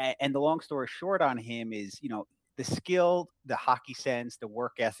 And the long story short on him is, the skill, the hockey sense, the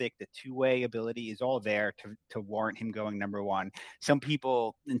work ethic, the two-way ability is all there to warrant him going number one. Some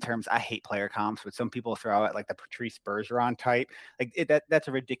people, I hate player comps, but some people throw out like the Patrice Bergeron type. That's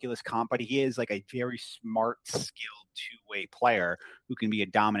a ridiculous comp, but he is like a very smart, skilled two-way player who can be a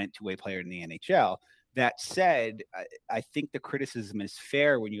dominant two-way player in the NHL. That said, I think the criticism is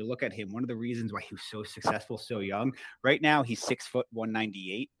fair when you look at him. One of the reasons why he was so successful so young, right now he's 6 foot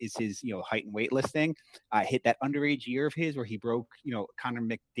 198 is his height and weight listing. Hit that underage year of his where he broke Connor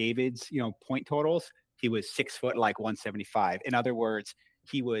McDavid's point totals. He was 6 foot 175. In other words,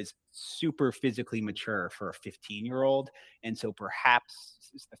 he was super physically mature for a 15-year-old, and so perhaps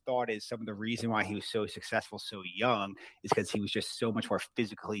the thought is some of the reason why he was so successful so young is because he was just so much more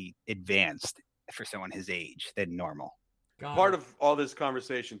physically advanced for someone his age than normal. Part of all this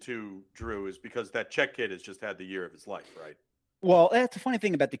conversation too, Drew, is because that Czech kid has just had the year of his life, right? Well, that's the funny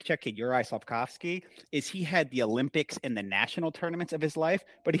thing about the Czech kid, Juraj Slafkovský, is he had the Olympics and the national tournaments of his life,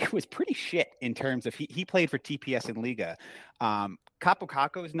 but he was pretty shit in terms of he played for TPS in Liga. Kaapo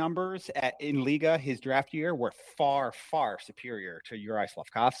Kakko's numbers in Liga his draft year were far, far superior to Juraj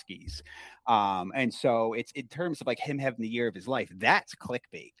Slafkovský's. And so it's in terms of him having the year of his life, that's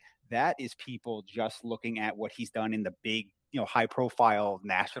clickbait. That is people just looking at what he's done in the big, high profile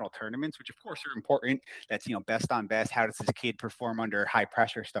national tournaments, which of course are important. That's, best on best. How does this kid perform under high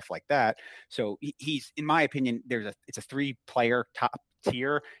pressure, stuff like that. So he's, in my opinion, it's a 3-player top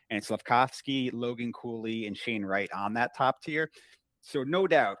tier, and it's Slafkovský, Logan Cooley, and Shane Wright on that top tier. So no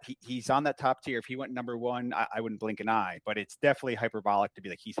doubt he's on that top tier. If he went number one, I wouldn't blink an eye, but it's definitely hyperbolic to be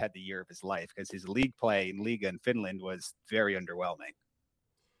like he's had the year of his life because his league play in Liga in Finland was very underwhelming.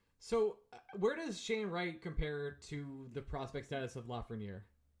 So, where does Shane Wright compare to the prospect status of Lafreniere?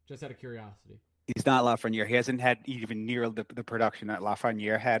 Just out of curiosity. He's not Lafreniere. He hasn't had even near the production that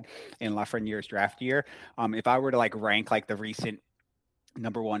Lafreniere had in Lafreniere's draft year. If I were to rank the recent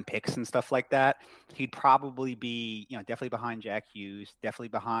number one picks and stuff like that, he'd probably be, definitely behind Jack Hughes, definitely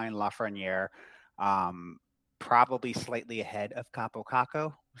behind Lafreniere, probably slightly ahead of Kaapo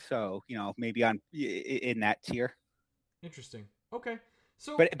Kakko. So, maybe in that tier. Interesting. Okay.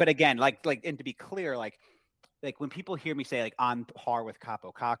 So, but again, and to be clear, when people hear me say on par with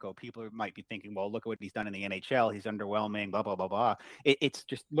Kaapo Kakko, people might be thinking, well, look at what he's done in the NHL. He's underwhelming, blah, blah, blah, blah. It's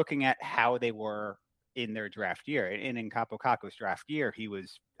just looking at how they were in their draft year. And in Kaapo Kakko's draft year, he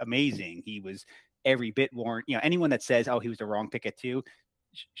was amazing. He was every bit warrant. Anyone that says, oh, he was the wrong pick at 2,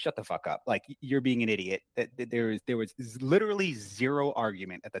 shut the fuck up. You're being an idiot. There was literally zero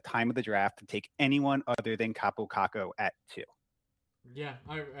argument at the time of the draft to take anyone other than Kaapo Kakko at 2. Yeah,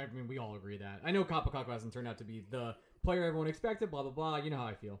 I mean, we all agree that. I know Kaapo Kakko hasn't turned out to be the player everyone expected, blah, blah, blah. You know how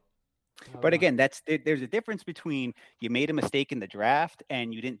I feel. But again, there's a difference between you made a mistake in the draft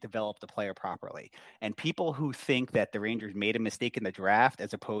and you didn't develop the player properly. And people who think that the Rangers made a mistake in the draft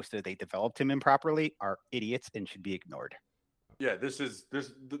as opposed to they developed him improperly are idiots and should be ignored. Yeah,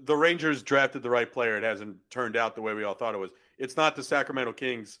 the Rangers drafted the right player. It hasn't turned out the way we all thought it was. It's not the Sacramento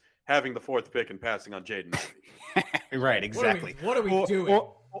Kings having the 4th pick and passing on Jaden. Right, exactly. What are we doing?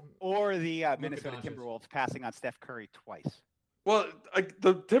 Or the Minnesota Timberwolves passing on Steph Curry twice. Well,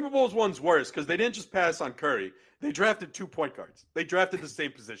 the Timberwolves one's worse because they didn't just pass on Curry. They drafted 2 point guards. They drafted the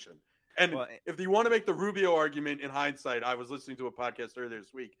same position. And if you want to make the Rubio argument in hindsight, I was listening to a podcast earlier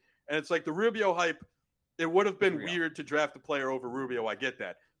this week, and it's the Rubio hype. It would have been weird to draft a player over Rubio. I get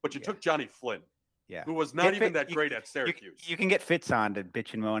that. But you took Johnny Flynn. Yeah. who was not even that great at Syracuse. You can get Fitz on to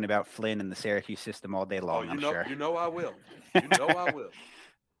bitch and moan about Flynn and the Syracuse system all day long, I'm sure. You know I will. You know I will.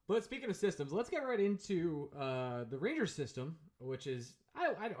 But speaking of systems, let's get right into the Rangers system, which is,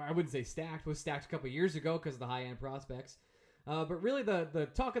 I wouldn't say stacked. It was stacked a couple of years ago because of the high-end prospects. But really the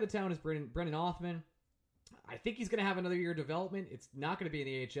talk of the town is Brennan Othmann. I think he's going to have another year of development. It's not going to be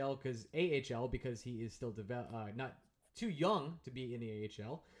in the AHL because he is still not too young to be in the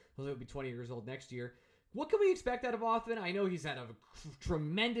AHL. He'll be 20 years old next year. What can we expect out of Othmann? I know he's had a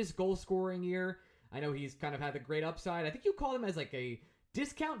tremendous goal-scoring year. I know he's kind of had the great upside. I think you called him as like a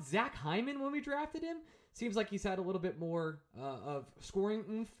discount Zach Hyman when we drafted him. Seems like he's had a little bit more of scoring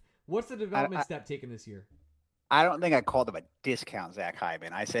oomph. What's the development step taken this year? I don't think I called him a discount Zach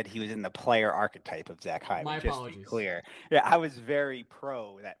Hyman. I said he was in the player archetype of Zach Hyman. My apologies. To be clear. Yeah, I was very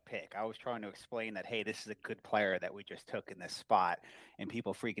pro that pick. I was trying to explain that, hey, this is a good player that we just took in this spot, and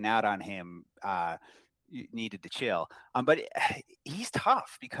people freaking out on him needed to chill. But he's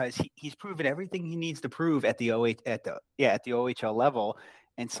tough because he's proven everything he needs to prove at the OHL level.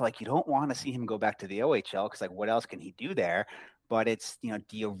 And so, like, you don't want to see him go back to the OHL because, like, what else can he do there? But it's, do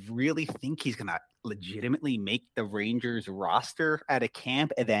you really think he's going to legitimately make the Rangers roster at a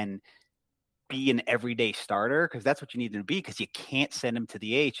camp and then be an everyday starter? Because that's what you need him to be, because you can't send him to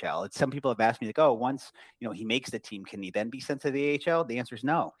the AHL. Some people have asked me, like, oh, once, he makes the team, can he then be sent to the AHL? The answer is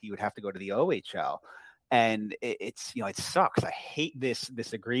no. He would have to go to the OHL. And it's, it sucks. I hate this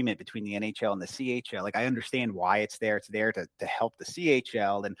agreement between the NHL and the CHL. Like, I understand why it's there. It's there to help the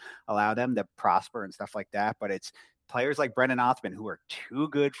CHL and allow them to prosper and stuff like that. But it's players like Brennan Othmann who are too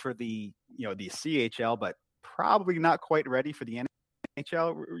good for the CHL, but probably not quite ready for the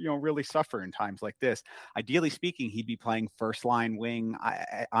NHL, really suffer in times like this. Ideally speaking, he'd be playing first line wing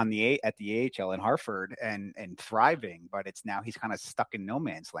at the AHL in Hartford and thriving, but it's now he's kind of stuck in no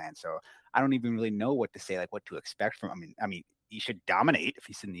man's land. So I don't even really know what to say, like what to expect from him. I mean, he should dominate if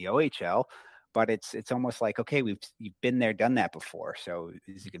he's in the OHL, but it's almost like, okay, you've been there, done that before. So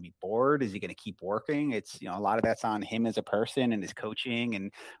is he going to be bored? Is he going to keep working? It's, a lot of that's on him as a person and his coaching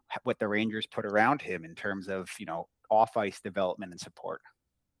and what the Rangers put around him in terms of, off ice development and support.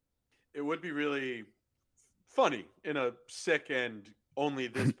 It would be really funny in a sick and only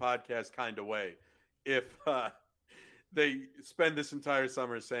this podcast kind of way if they spend this entire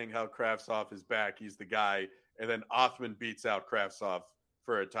summer saying how Kravtsov is back, he's the guy, and then Othmann beats out Kravtsov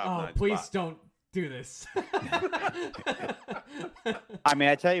for a top 9 please spot. Don't do this. I mean,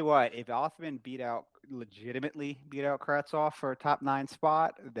 I tell you what, if Othmann legitimately beat out Kravtsov for a top 9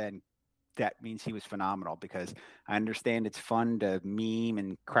 spot, then that means he was phenomenal, because I understand it's fun to meme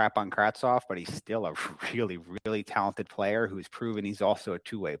and crap on Kravtsov, but he's still a really, really talented player who's proven he's also a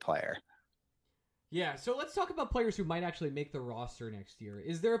two-way player. Yeah, so let's talk about players who might actually make the roster next year.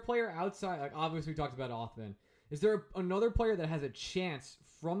 Is there a player outside, like obviously we talked about Othmann, is there another player that has a chance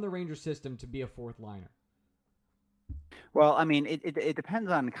from the Rangers system to be a fourth liner? Well, I mean, it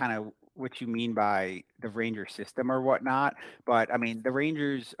depends on kind of what you mean by the Rangers system or whatnot. But I mean, the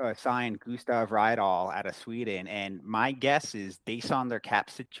Rangers signed Gustav Rydahl out of Sweden, and my guess is based on their cap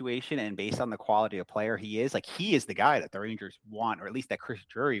situation and based on the quality of player he is, like he is the guy that the Rangers want, or at least that Chris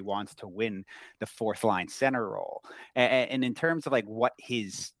Drury wants to win the fourth line center role. And in terms of like what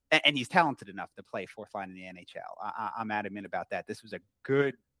his, and he's talented enough to play fourth line in the NHL. I'm adamant about that. This was a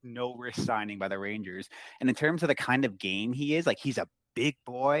good no-risk signing by the Rangers. And in terms of the kind of game he is, like he's a big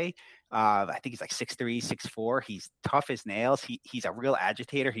boy. I think he's like 6'3", 6'4". He's tough as nails. He's a real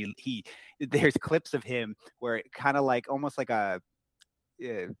agitator. There's clips of him where it kind of like almost like a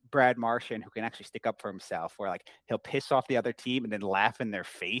Brad Marchand who can actually stick up for himself, where like he'll piss off the other team and then laugh in their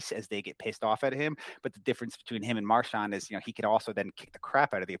face as they get pissed off at him. But the difference between him and Marchand is, he could also then kick the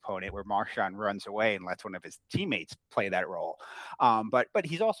crap out of the opponent, where Marchand runs away and lets one of his teammates play that role. But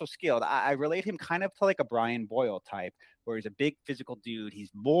he's also skilled. I relate him kind of to like a Brian Boyle type, where he's a big physical dude.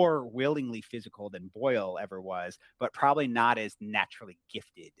 He's more willingly physical than Boyle ever was, but probably not as naturally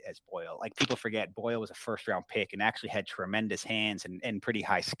gifted as Boyle. Like people forget, Boyle was a first-round pick and actually had tremendous hands and pretty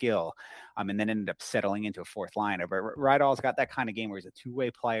high skill, and then ended up settling into a fourth liner. But Rydahl's got that kind of game where he's a two-way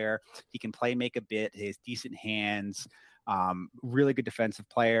player. He can play, make a bit. He has decent hands. Really good defensive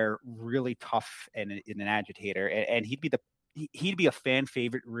player. Really tough and an agitator. And he'd be a fan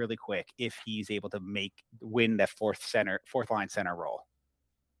favorite really quick if he's able to win that fourth line center role.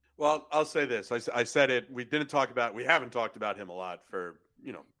 Well, I'll say this. I said it. We haven't talked about him a lot for,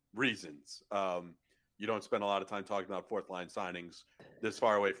 reasons. You don't spend a lot of time talking about fourth line signings this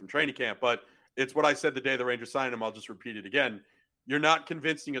far away from training camp, but it's what I said the day the Rangers signed him. I'll just repeat it again. You're not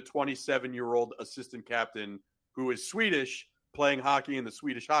convincing a 27-year-old assistant captain who is Swedish playing hockey in the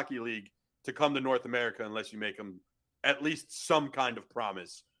Swedish Hockey League to come to North America unless you make him at least some kind of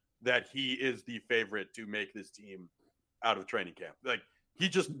promise that he is the favorite to make this team out of training camp. Like he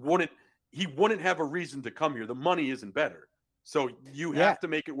just wouldn't have a reason to come here. The money isn't better. So you have to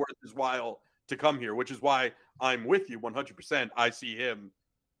make it worth his while to come here, which is why I'm with you 100%. I see him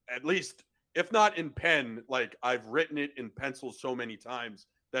at least, if not in pen, like I've written it in pencil so many times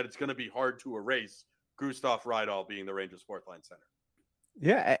that it's going to be hard to erase Gustav Rydahl being the Rangers' fourth line center.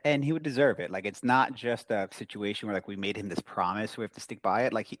 Yeah, and he would deserve it. Like, it's not just a situation where like we made him this promise, we have to stick by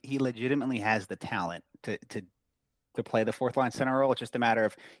it. Like he legitimately has the talent to play the fourth line center role. It's just a matter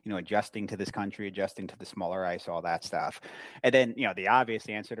of, adjusting to this country, adjusting to the smaller ice, all that stuff. And then, the obvious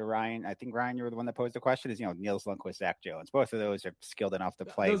answer to Ryan, I think Ryan, you were the one that posed the question, is, Niels Lundqvist, Zach Jones. Both of those are skilled enough to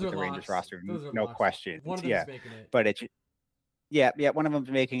play with the Rangers roster. No question. One of them is making it. But it's, yeah, one of them's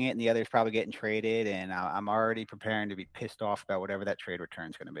making it and the other's probably getting traded. And I'm already preparing to be pissed off about whatever that trade return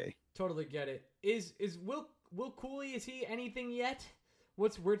is going to be. Totally get it. Is Will Cooley, is he anything yet?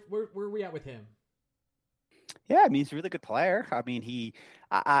 Where are we at with him? Yeah, I mean, he's a really good player. I mean,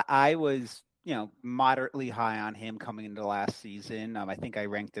 I was, moderately high on him coming into last season. I think I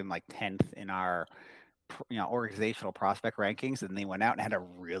ranked him like 10th in our, organizational prospect rankings, and they went out and had a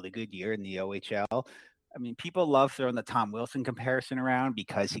really good year in the OHL. I mean, people love throwing the Tom Wilson comparison around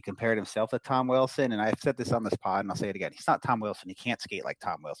because he compared himself to Tom Wilson. And I've said this on this pod, and I'll say it again. He's not Tom Wilson. He can't skate like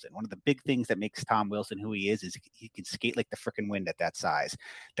Tom Wilson. One of the big things that makes Tom Wilson who he is he can skate like the freaking wind at that size.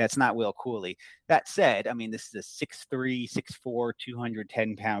 That's not Will Cooley. That said, I mean, this is a 6'3", 6'4",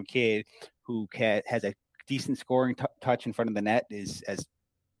 210-pound kid who has a decent scoring touch in front of the net, is as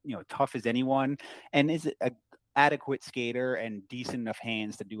tough as anyone, and is a adequate skater and decent enough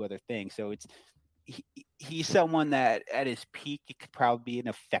hands to do other things. So he's someone that at his peak, he could probably be an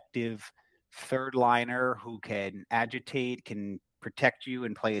effective third liner who can agitate, can protect you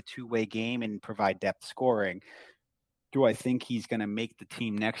and play a two-way game and provide depth scoring. Do I think he's going to make the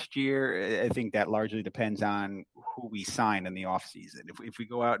team next year? I think that largely depends on who we sign in the offseason. If we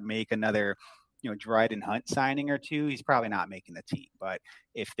go out and make another, Dryden Hunt signing or two, he's probably not making the team. But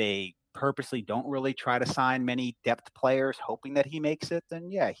if they purposely don't really try to sign many depth players hoping that he makes it, then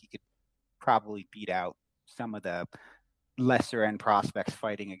yeah, he could probably beat out some of the lesser end prospects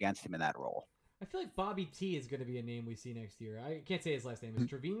fighting against him in that role. I feel like Bobby T is going to be a name we see next year. I can't say his last name. Is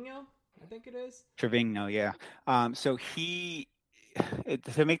Trevino? I think it is. Trevino, yeah. So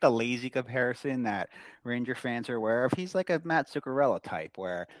to make the lazy comparison that Ranger fans are aware of, he's like a Matt Zuccarello type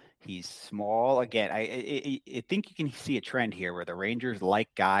where he's small. Again, I think you can see a trend here where the Rangers like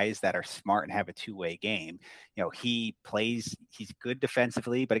guys that are smart and have a two-way game. He's good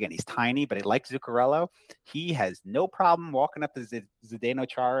defensively, but again, he's tiny, but like Zuccarello, he has no problem walking up to Zdeno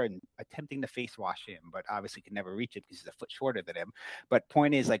Chara and attempting to face wash him, but obviously can never reach it because he's a foot shorter than him. But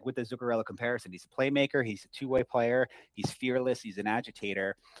point is, like with the Zuccarello comparison, he's a playmaker, he's a two-way player, he's fearless, he's an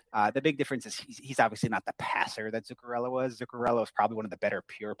agitator. The big difference is he's obviously not the passer that Zuccarello was. Zuccarello is probably one of the better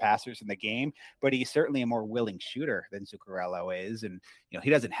pure passers in the game, but he's certainly a more willing shooter than Zuccarello is. And, he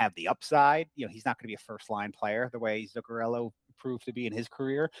doesn't have the upside. He's not going to be a first line player the way Zuccarello proved to be in his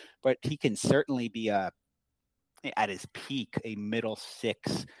career, but he can certainly be at his peak, a middle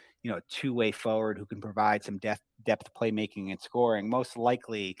six, two-way forward who can provide some depth playmaking and scoring. Most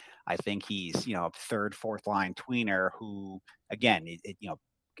likely, I think he's, a third, fourth line tweener who, again, he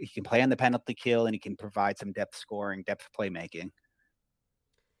can play on the penalty kill and he can provide some depth scoring, depth playmaking.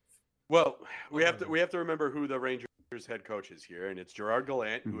 Well, we have to remember who the Rangers head coach is here, and it's Gerard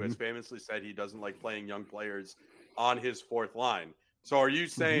Gallant, who has famously said he doesn't like playing young players on his fourth line. So are you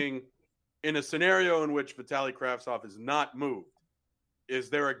saying in a scenario in which Vitaly Kravtsov is not moved, is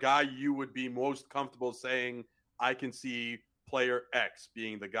there a guy you would be most comfortable saying, I can see player X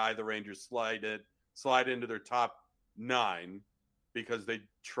being the guy the Rangers slide into their top 9 because they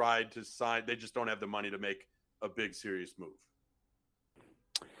tried to sign, they just don't have the money to make a big serious move?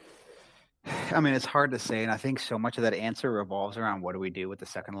 I mean, it's hard to say, and I think so much of that answer revolves around what do we do with the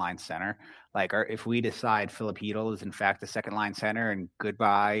second line center. Like, if we decide Philip Hedl is in fact the second line center and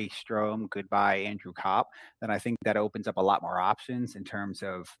goodbye Strome, goodbye Andrew Kopp, then I think that opens up a lot more options in terms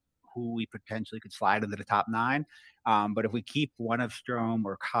of who we potentially could slide into the top 9. But if we keep one of Strome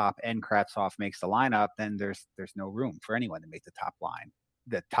or Kopp and Kravtsov makes the lineup, then there's no room for anyone to make the top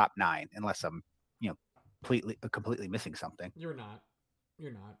 9, unless I'm completely missing something. You're not.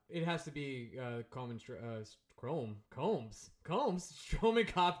 It has to be Combs, Strome and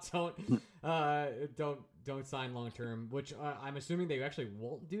Kopp don't sign long term, which I'm assuming they actually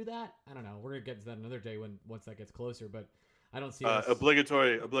won't do that. I don't know. We're gonna get to that another day once that gets closer, but I don't see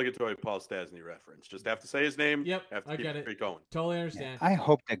obligatory Paul Stastny reference. Just have to say his name. Yep, I get it. Going. Totally understand. Yeah, I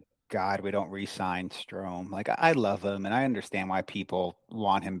hope God we don't re-sign Strome. Like, I love him, and I understand why people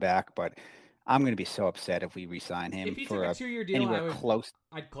want him back, but I'm going to be so upset if we re-sign him If he for took a 2-year deal, anywhere close.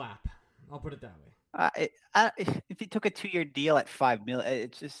 I'd clap. I'll put it that way. If he took a 2-year deal at $5 million,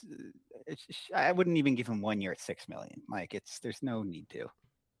 it's just I wouldn't even give him 1 year at $6 million. Like, there's no need to.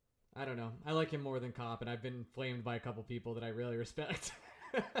 I don't know. I like him more than Kopp, and I've been flamed by a couple people that I really respect.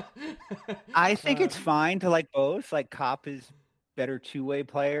 I think it's fine to like both. Like, Kopp is better two-way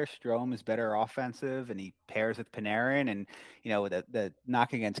player. Strome is better offensive, and he pairs with Panarin. And the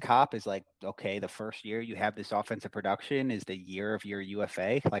knock against Kopp is like, okay, the first year you have this offensive production is the year of your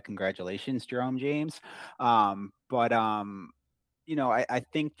UFA. Like, congratulations, Jerome James. I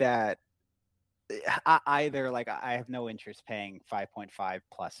think that I have no interest paying 5.5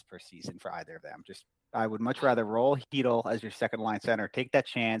 plus per season for either of them. I would much rather roll Hedl as your second line center, take that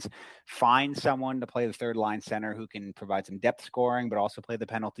chance, find someone to play the third line center who can provide some depth scoring, but also play the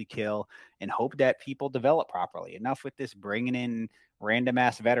penalty kill, and hope that people develop properly. Enough with this bringing in random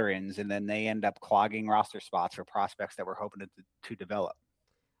ass veterans, and then they end up clogging roster spots for prospects that we're hoping to develop.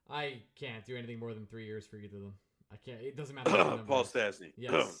 I can't do anything more than 3 years for either of them. I can't. It doesn't matter. Paul Stastny.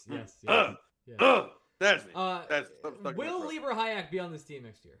 Yes. Stastny. Will Lieber Hayek be on this team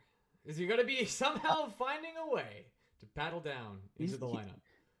next year? Is he going to be somehow finding a way to paddle down into the lineup?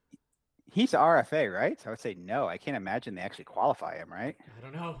 He's RFA, right? So I would say no. I can't imagine they actually qualify him, right? I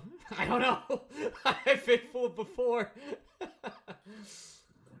don't know. I've been fooled before.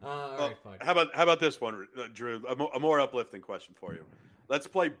 All right, fine. How about this one, Drew? A more uplifting question for you. Let's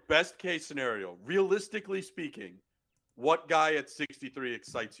play best case scenario. Realistically speaking, what guy at 63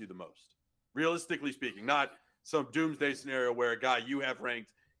 excites you the most? Realistically speaking, not some doomsday scenario where a guy you have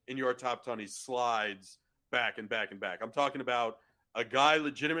ranked in your top 20 slides back and back and back. I'm talking about a guy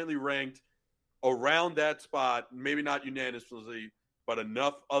legitimately ranked around that spot, maybe not unanimously, but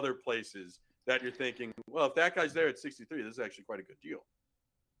enough other places that you're thinking, well, if that guy's there at 63, this is actually quite a good deal.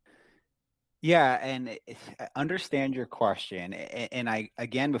 Yeah, and I understand your question. And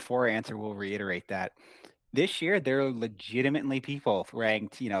again, before I answer, we'll reiterate that this year there are legitimately people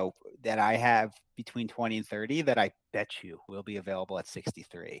ranked, that I have between 20 and 30 that I bet you will be available at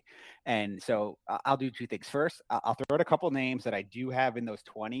 63. And so I'll do two things. First, I'll throw out a couple names that I do have in those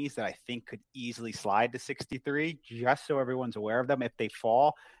 20s that I think could easily slide to 63, just so everyone's aware of them if they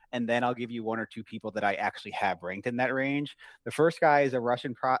fall. And then I'll give you one or two people that I actually have ranked in that range. The first guy is a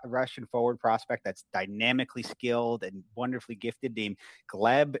Russian forward prospect that's dynamically skilled and wonderfully gifted, named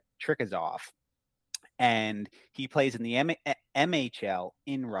Gleb Trikazov. And he plays in the MHL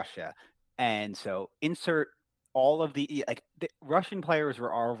in Russia. And so insert all of the Russian players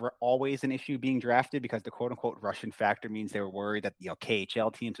were always an issue being drafted because the quote unquote Russian factor means they were worried that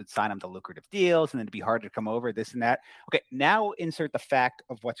KHL teams would sign them to lucrative deals and then it'd be hard to come over, this and that. Okay, now insert the fact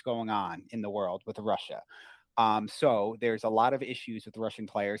of what's going on in the world with Russia. So there's a lot of issues with Russian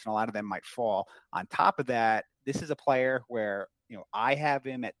players, and a lot of them might fall. On top of that, this is a player where I have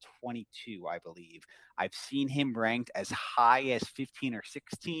him at 22, I believe. I've seen him ranked as high as 15 or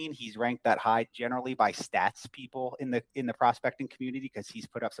 16. He's ranked that high generally by stats people in the prospecting community because he's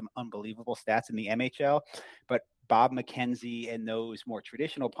put up some unbelievable stats in the MHL. But Bob McKenzie and those more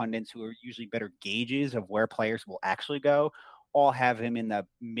traditional pundits who are usually better gauges of where players will actually go all have him in the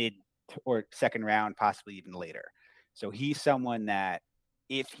mid or second round, possibly even later. So he's someone that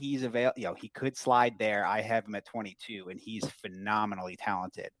if he's available, he could slide there. I have him at 22, and he's phenomenally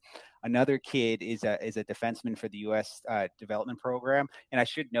talented. Another kid is a defenseman for the U.S. Development Program, and I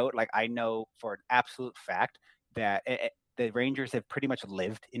should note, I know for an absolute fact that the Rangers have pretty much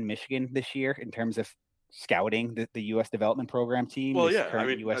lived in Michigan this year in terms of scouting the U.S. Development Program team. Well, yeah, I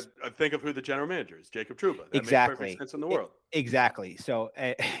mean, I think of who the general manager is, Jacob Trouba. That exactly. Makes perfect sense in the world. Exactly. So,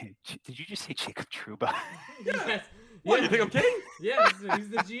 did you just say Jacob Trouba? Yes. What, you think I'm kidding? Yeah, he's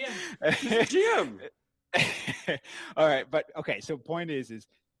the GM. He's the GM. All right, but okay. So point is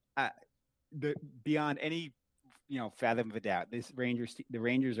beyond any fathom of a doubt, the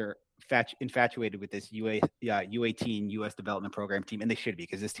Rangers are infatuated with this U18 U.S. Development Program team, and they should be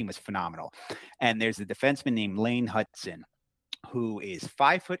because this team was phenomenal. And there's a defenseman named Lane Hudson, who is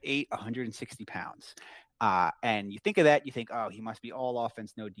 5'8", 160 pounds. And you think of that, you think, oh, he must be all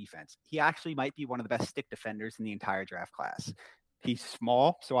offense, no defense. He actually might be one of the best stick defenders in the entire draft class. He's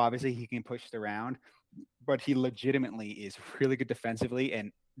small, so obviously he can push it around, but he legitimately is really good defensively.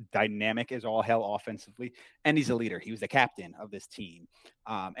 And dynamic as all hell offensively, and he's a leader. He was the captain of this team.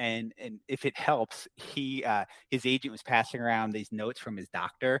 And if it helps, his agent was passing around these notes from his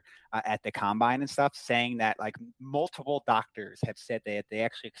doctor at the combine and stuff, saying that like multiple doctors have said that they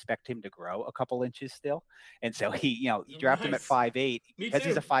actually expect him to grow a couple inches still. And so he drafted him at 5'8" because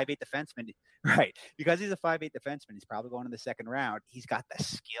he's a 5'8" defenseman. Right. Because he's a 5'8" defenseman, he's probably going in the second round. He's got the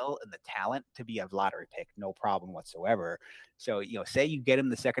skill and the talent to be a lottery pick, no problem whatsoever. So, say you get him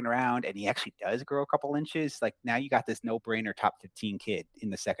the second round and he actually does grow a couple inches, like now you got this no-brainer top 15 kid in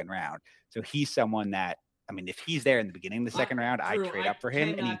the second round. So he's someone that, I mean, if he's there in the beginning of the second round, I'd trade up for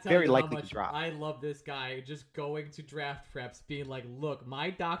him, and he's very likely to drop. I love this guy just going to draft preps, being like, look, my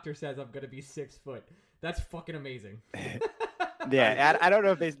doctor says I'm going to be 6 foot. That's fucking amazing. Yeah, I don't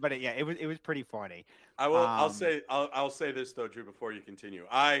know if this, but it was pretty funny. I'll say this though, Drew, before you continue.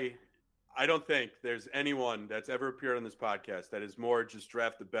 I don't think there's anyone that's ever appeared on this podcast that is more just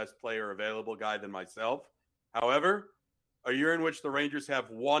draft the best player available guy than myself. However, a year in which the Rangers have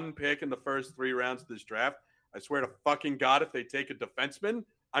one pick in the first 3 rounds of this draft, I swear to fucking God, if they take a defenseman,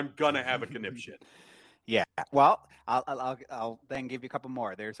 I'm gonna have a conniption. Yeah, well, I'll then give you a couple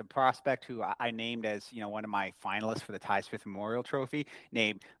more. There's a prospect who I named as one of my finalists for the Ty Smith Memorial Trophy,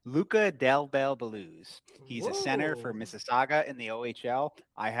 named Luca Del Belbaluz. He's a center for Mississauga in the OHL.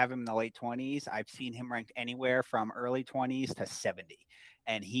 I have him in the late 20s. I've seen him ranked anywhere from early 20s to 70.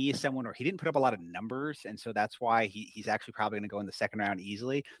 And he is someone where he didn't put up a lot of numbers, and so that's why he's actually probably going to go in the second round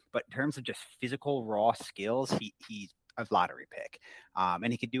easily. But in terms of just physical raw skills, he's a lottery pick,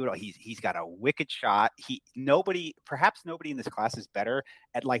 and he can do it all. He's got a wicked shot. Perhaps nobody in this class is better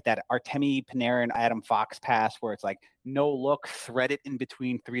at like that Artemi Panarin, Adam Fox pass where it's like no look, thread it in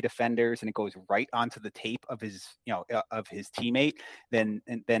between 3 defenders, and it goes right onto the tape of his teammate. Then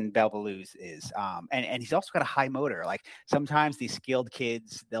Belbaluz is, and he's also got a high motor. Like sometimes these skilled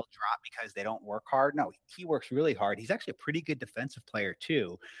kids, they'll drop because they don't work hard. No, he works really hard. He's actually a pretty good defensive player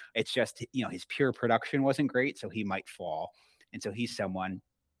too. It's just his pure production wasn't great, so he might fall. And so he's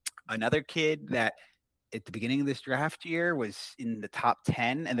another kid that at the beginning of this draft year was in the top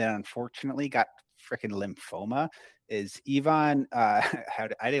 10 and then unfortunately got freaking lymphoma is Ivan.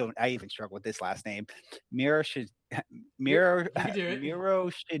 I even struggle with this ast name. Miro Shinchenko.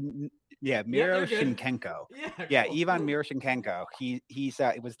 Yeah, cool. Ivan Miroshenko. He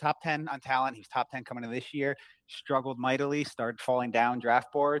was top 10 on talent. He was top 10 coming into this year. Struggled mightily, started falling down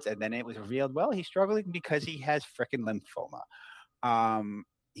draft boards, and then it was revealed, well, he's struggling because he has freaking lymphoma.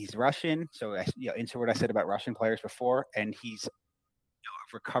 He's Russian, so into what I said about Russian players before, and he's a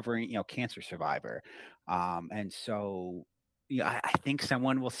recovering cancer survivor. And so I think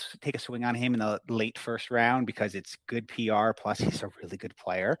someone will take a swing on him in the late first round because it's good PR. Plus, he's a really good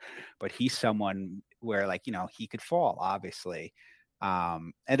player, but he's someone where he could fall, obviously.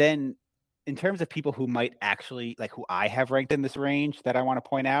 And then in terms of people who might actually who I have ranked in this range that I want to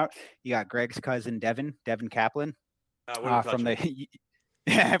point out, you got Greg's cousin, Devin Kaplan from the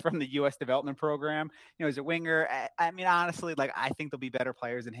U.S. development program. As a winger, I mean, honestly, I think there'll be better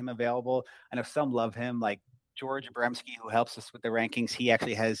players than him available. I know some love him, like George Abramsky, who helps us with the rankings. He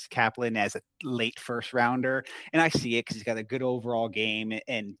actually has Kaplan as a late first rounder, and I see it because he's got a good overall game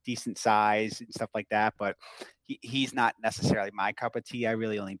and decent size and stuff like that. But he's not necessarily my cup of tea. I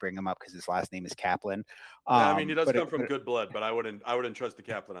really only bring him up because his last name is Kaplan. I mean, he does come from good blood, but I wouldn't trust the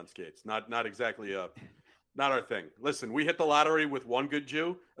Kaplan on skates. Not exactly not our thing. Listen, we hit the lottery with one good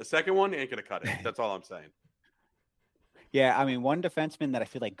Jew. A second one ain't gonna cut it. That's all I'm saying. Yeah, I mean, one defenseman that I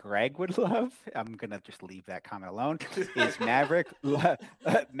feel like Greg would love, I'm going to just leave that comment alone, is Maverick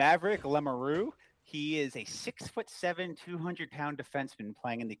Lemarou. He is a 6'7", 200-pound defenseman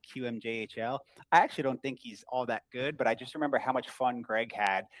playing in the QMJHL. I actually don't think he's all that good, but I just remember how much fun Greg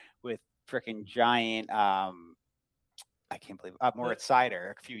had with freaking giant I can't believe Moritz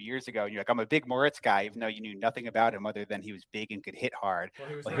Seider a few years ago. And you're like, I'm a big Moritz guy, even though you knew nothing about him other than he was big and could hit hard.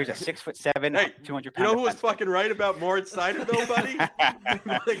 Well, here's a 6'7", 200-pound. You know who was fucking right about Moritz Seider, though, buddy?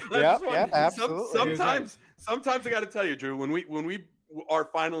 Absolutely. Sometimes I got to tell you, Drew, when we are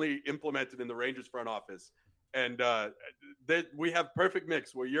finally implemented in the Rangers front office, and we have perfect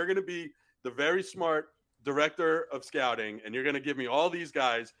mix where you're going to be the very smart director of scouting, and you're going to give me all these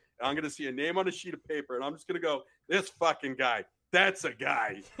guys. I'm going to see a name on a sheet of paper, and I'm just going to go, this fucking guy, that's a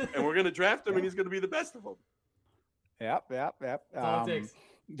guy. And we're going to draft him, and he's going to be the best of them. Yep. That's all it takes.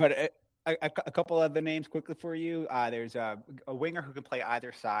 But A couple other names quickly for you. There's a winger who can play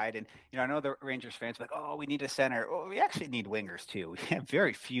either side, and I know the Rangers fans are like, oh, we need a center. Well, we actually need wingers too. We have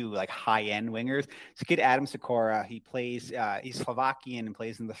very few like high end wingers. This kid Adam Sikora, he plays. He's Slovakian and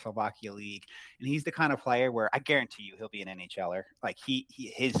plays in the Slovakia league, and he's the kind of player where I guarantee you he'll be an NHLer. Like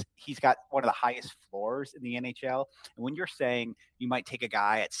he's got one of the highest floors in the NHL. And when you're saying you might take a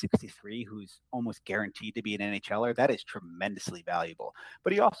guy at 63 who's almost guaranteed to be an NHLer, that is tremendously valuable.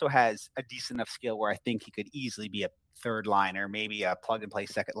 But he also has a decent enough skill where I think he could easily be a third liner, maybe a plug and play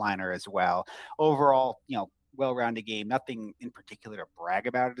second liner as well. Overall, well-rounded game. Nothing in particular to brag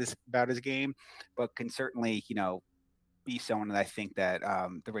about his game, but can certainly, be someone that I think that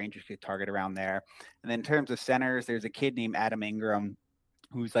the Rangers could target around there. And then in terms of centers, there's a kid named Adam Ingram,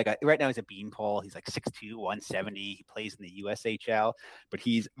 who's right now he's a beanpole. He's like 6'2", 170. He plays in the USHL, but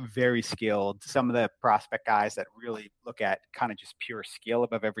he's very skilled. Some of the prospect guys that really look at kind of just pure skill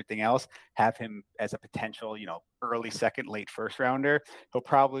above everything else have him as a potential, early second, late first rounder. He'll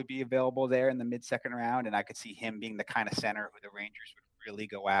probably be available there in the mid-second round, and I could see him being the kind of center who the Rangers would really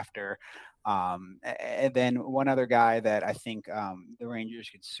go after. And then one other guy that I think the Rangers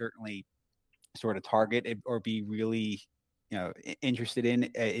could certainly sort of target or be really interested in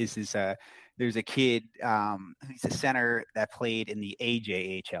is there's a kid, he's a center that played in the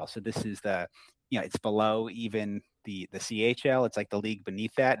AJHL. So this is it's below even the CHL. It's like the league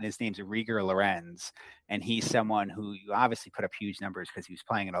beneath that. And his name's Rieger Lorenz. And he's someone who you obviously put up huge numbers because he was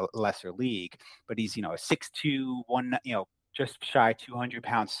playing in a lesser league, but he's, a 6'2", just shy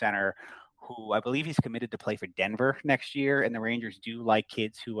 200-pound center who I believe he's committed to play for Denver next year. And the Rangers do like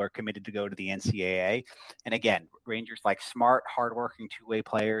kids who are committed to go to the NCAA. And again, Rangers like smart, hardworking two-way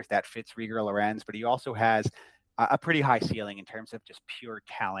players. That fits Rieger Lorenz, but he also has a pretty high ceiling in terms of just pure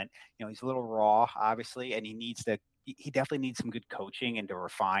talent. He's a little raw, obviously, and he definitely needs some good coaching and to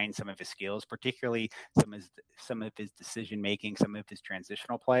refine some of his skills, particularly some of his decision making, some of his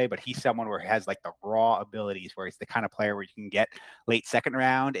transitional play. But he's someone where he has like the raw abilities, where he's the kind of player where you can get late second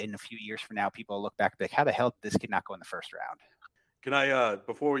round, and a few years from now, people will look back and be like, how the hell did this kid not go in the first round? Can I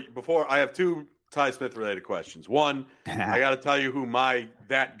before I have two Ty Smith related questions. One, I got to tell you who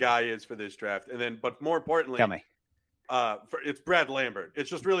that guy is for this draft, and then, but more importantly, tell me. It's Brad Lambert. It's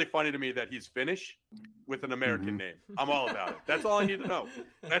just really funny to me that he's Finnish with an American name. I'm all about it. That's all I need to know.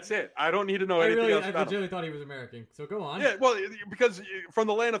 That's it. I don't need to know anything else about him. I legitimately thought he was American. So go on. Yeah, well, because from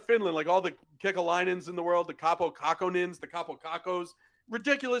the land of Finland, like all the Kekalainens in the world, the Capo Kakonins, the Capo Kakos,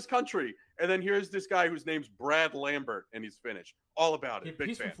 ridiculous country. And then here's this guy whose name's Brad Lambert, and he's Finnish. All about it.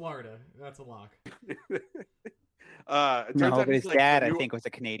 He's from Florida. That's a lock. But his dad, I think, was a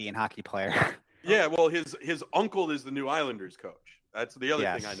Canadian hockey player. Yeah, well, his uncle is the new Islanders coach. That's the other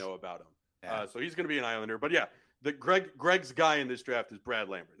thing I know about him. Yeah. So he's going to be an Islander. But yeah, the Greg's guy in this draft is Brad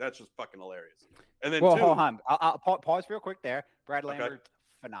Lambert. That's just fucking hilarious. And then hold on. I'll pause real quick there. Brad Lambert,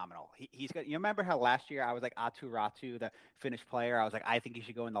 phenomenal. He's got. You remember how last year I was like Atu Ratu, the Finnish player. I was like, I think he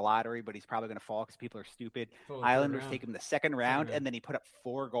should go in the lottery, but he's probably going to fall because people are stupid. Islanders take him the second round, and then he put up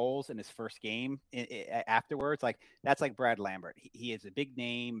 4 goals in his first game afterwards. Like that's like Brad Lambert. He is a big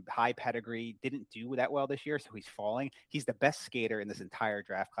name, high pedigree. Didn't do that well this year, so he's falling. He's the best skater in this entire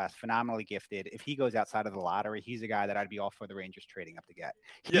draft class. Phenomenally gifted. If he goes outside of the lottery, he's a guy that I'd be all for the Rangers trading up to get.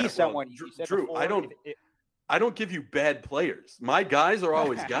 He's someone. Drew, before, I don't give you bad players. My guys are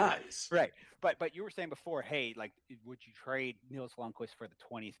always guys. Right. But you were saying before, hey, like, would you trade Nils Lundkvist for the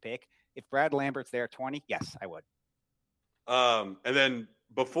 20th pick? If Brad Lambert's there 20, yes, I would. And then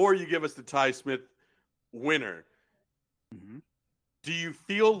before you give us the Ty Smith winner, do you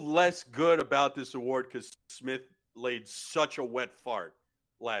feel less good about this award because Smith laid such a wet fart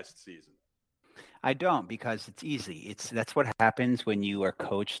last season? I don't, because it's easy. That's what happens when you are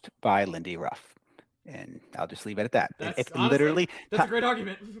coached by Lindy Ruff. And I'll just leave it at that. That's a great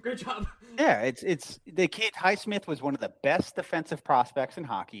argument. Great job. Yeah, it's the kid. Ty Smith was one of the best defensive prospects in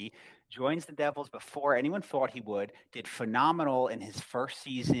hockey. Joins the Devils before anyone thought he would. Did phenomenal in his first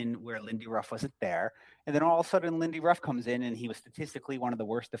season where Lindy Ruff wasn't there, and then all of a sudden Lindy Ruff comes in and he was statistically one of the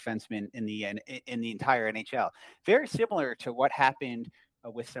worst defensemen in the entire NHL. Very similar to what happened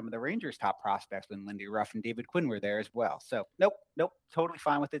with some of the Rangers' top prospects when Lindy Ruff and David Quinn were there as well. So nope, totally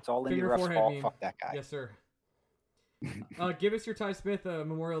fine with it. It's all Lindy Ruff's fault. Fuck that guy. Yes, sir. Give us your Ty Smith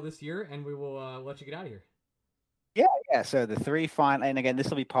memorial this year, and we will let you get out of here. Yeah. So the 3 final, and again, this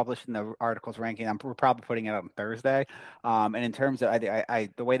will be published in the article's ranking. We're probably putting it up on Thursday. And in terms of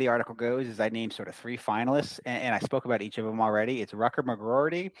the way the article goes is I named sort of 3 finalists, and I spoke about each of them already. It's Rutger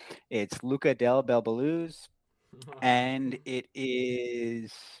McGroarty, it's Luca Del Belbeluz, and it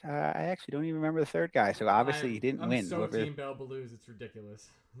is I actually don't even remember the third guy. So obviously he didn't win. I'm so team Belbeluz, it's ridiculous.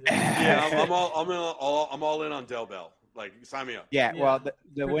 Yeah, I'm all in on Del Bell. Like, sign me up. Yeah, Yeah, well, the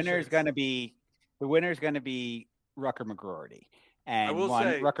pretty winner sure is going to be Rucker McGroarty. And I will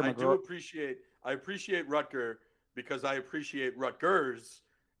say, Rucker I appreciate Rutger because I appreciate Rutgers,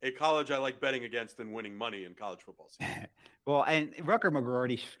 a college I like betting against and winning money in college football season. Well, and Rucker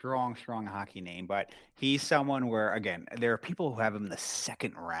McGroarty, strong hockey name, but he's someone where, again, there are people who have him in the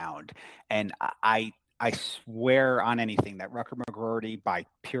second round, and I swear on anything that Rucker McGroarty, by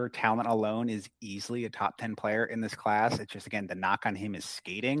pure talent alone, is easily a top 10 player in this class. It's just, again, the knock on him is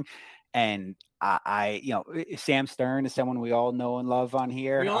skating. And Sam Stern is someone we all know and love on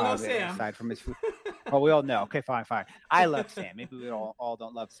here. We all know Sam. Aside from his, well, we all know. Okay, fine. I love Sam. Maybe we all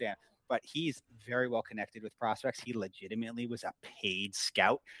don't love Sam, but he's very well connected with prospects. He legitimately was a paid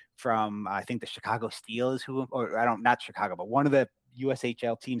scout from, I think, the Chicago Steel is not Chicago, but one of the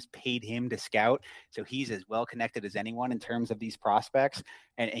USHL teams paid him to scout. So he's as well connected as anyone in terms of these prospects.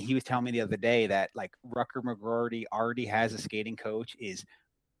 And he was telling me the other day that, like, Rucker McGroarty already has a skating coach, he's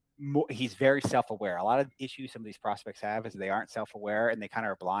very self-aware. A lot of issues some of these prospects have is they aren't self-aware and they kind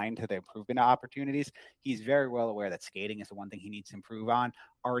of are blind to the improvement opportunities. He's very well aware that skating is the one thing he needs to improve on,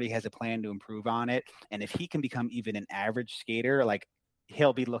 already has a plan to improve on it. And if he can become even an average skater, like,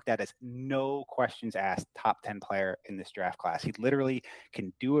 he'll be looked at as, no questions asked, top 10 player in this draft class. He literally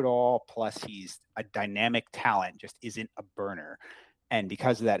can do it all. Plus he's a dynamic talent, just isn't a burner. And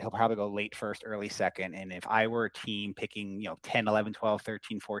because of that, he'll probably go late first, early second. And if I were a team picking, 10, 11, 12,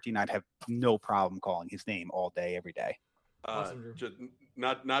 13, 14, I'd have no problem calling his name all day, every day. Awesome. Just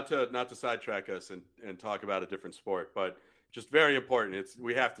not to sidetrack us and talk about a different sport, but just very important.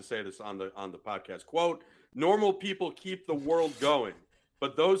 We have to say this on the podcast. Quote, normal people keep the world going,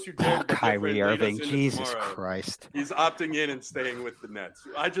 but those who dare to be Kyrie Irving, Jesus tomorrow, Christ. He's opting in and staying with the Nets.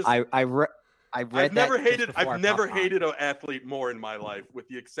 I've never hated an athlete more in my life, with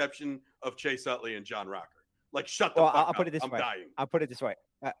the exception of Chase Utley and John Rocker. Like, shut the fuck up. I'll put it this I'm way. dying. I'll put it this way.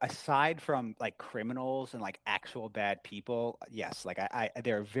 Aside from, like, criminals and, like, actual bad people, yes, like,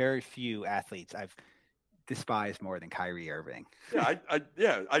 there are very few athletes I've despised more than Kyrie Irving.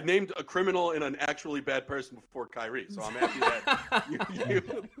 Yeah, I named a criminal and an actually bad person before Kyrie, so I'm happy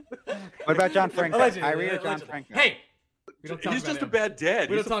that. What about John Franco? Allegedly, Kyrie or John Franco? Hey, he's just a bad dad.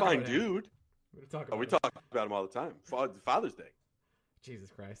 He's a fine We dude. talk about him all the time. Father's Day. Jesus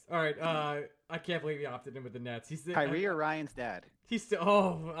Christ! All right, I can't believe he opted in with the Nets. He's Kyrie or Ryan's dad. He's still.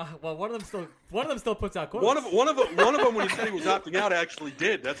 Well, one of them still puts out quotes. One of them, when he said he was opting out, actually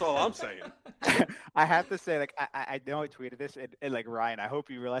did. That's all I'm saying. I have to say, like, I know I tweeted this, and like, Ryan, I hope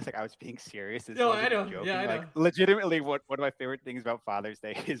you realize, like, I was being serious. No, I know. Joking. Yeah, I know. Like, legitimately, one of my favorite things about Father's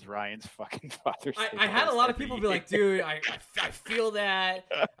Day is Ryan's fucking Father's Day. I had a lot of people be like, dude, I feel that.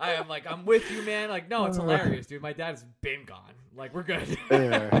 I'm with you, man. Like, no, it's hilarious, dude. My dad's been gone. Like, we're good.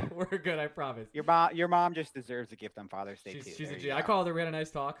 We're good, I promise. Your mom just deserves a gift on Father's Day, too. She's a G. I called her. We had a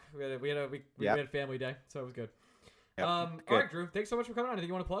nice talk. We had a family day, so it was good. Yep. All right, Drew. Thanks so much for coming on. Anything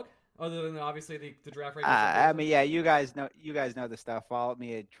you want to plug? Other than obviously the draft rate. I mean, yeah, you guys know the stuff. Follow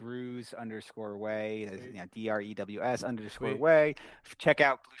me at Drews_way, DREWS_way. Check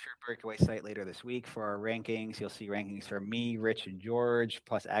out Blue Shirt Breakaway site later this week for our rankings. You'll see rankings for me, Rich, and George,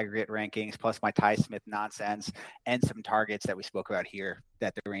 plus aggregate rankings, plus my Ty Smith nonsense, and some targets that we spoke about here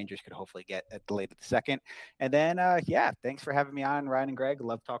that the Rangers could hopefully get at the late of the second. And then, thanks for having me on, Ryan and Greg.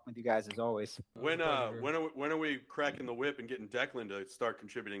 Love talking with you guys as always. When are we cracking the whip and getting Declan to start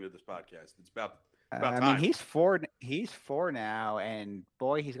contributing to this podcast? It's about time. I mean, he's four now, and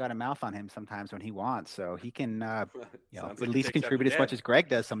boy, he's got a mouth on him sometimes when he wants. So he can, at least contribute as much as Greg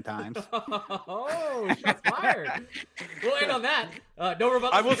does sometimes. Oh, shots fired! We'll end on that. No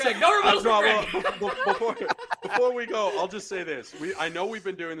rebuttal. Before we go, I'll just say this: I know we've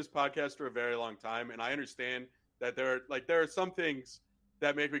been doing this podcast for a very long time, and I understand that there are some things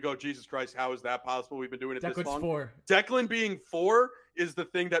that make me go, Jesus Christ, how is that possible? We've been doing it this long. 4. Declan being 4 is the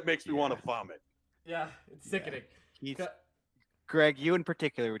thing that makes me want to vomit. Yeah, it's sickening. Greg, you in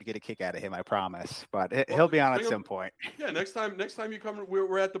particular would get a kick out of him, I promise. But he'll be on at some point. Yeah, next time you come,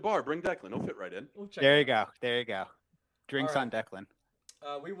 we're at the bar. Bring Declan. He'll fit right in. There you go. Drinks on Declan.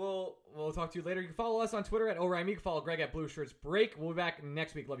 We'll talk to you later. You can follow us on Twitter at ORIME. You can follow Greg at Blue Shirts Break. We'll be back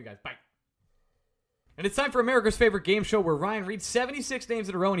next week. Love you guys. Bye. And it's time for America's favorite game show, where Ryan reads 76 names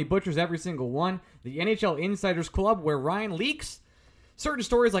in a row and he butchers every single one. The NHL Insiders Club, where Ryan leaks certain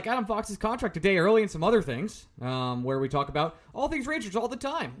stories like Adam Fox's contract a day early and some other things, where we talk about all things Rangers all the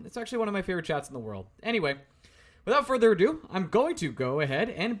time. It's actually one of my favorite chats in the world. Anyway, without further ado, I'm going to go ahead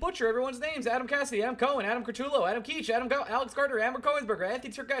and butcher everyone's names. Adam Cassidy, Adam Cohen, Adam Curtulo, Adam Keach, Alex Carter, Amber Cohensberger,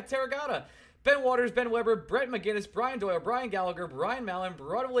 Anthony Terragata, Ben Waters, Ben Weber, Brett McGinnis, Brian Doyle, Brian Gallagher, Brian Mallon,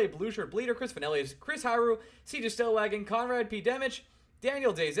 Broadway Blue Shirt Bleeder, Chris Finelli, Chris Haru, CJ Stillwagon, Conrad P. Demich,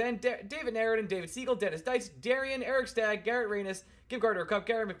 Daniel Dazen, David Narradin, David Siegel, Dennis Deitz, Darian, Eric Stagg, Garrett Reynes, Give Gardner a Cup,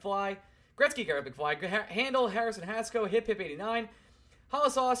 Garrett McFly, Gretzky, Garrett McFly, Handel, Harrison Haskell, Hip 89,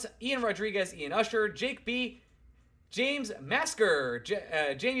 Hollisauce, Ian Rodriguez, Ian Usher, Jake B., James Masker,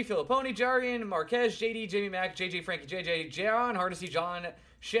 Jamie Filipponi, Jarian Marquez, JD, Jamie Mack, JJ Frankie, JJ, John Hardesty, John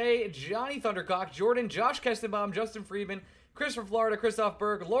Shea, Johnny Thundercock, Jordan, Josh Kestenbaum, Justin Friedman, Chris from Florida, Christoph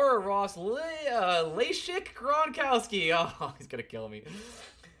Berg, Laura Ross, Lashik Gronkowski. Oh, he's going to kill me.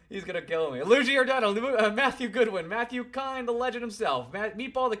 He's going to kill me. Lou Giordano, Matthew Goodwin, Matthew Kine, the legend himself,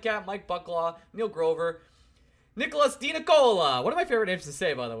 Meatball the Cat, Mike Bucklaw, Neil Grover, Nicholas DiNicola. One of my favorite names to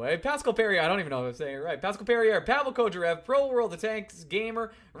say, by the way. Pascal Perrier. I don't even know if I'm saying it right. Pascal Perrier, Pavel Kojarev, Pro World of Tanks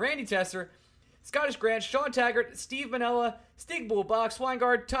Gamer, Randy Tesser, Scottish Grant, Sean Taggart, Steve Manella, Stig Bullbox,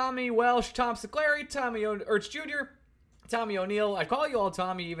 Swingard, Tommy Welsh, Tom Siclari, Tommy Ertz Jr., Tommy O'Neill. I call you all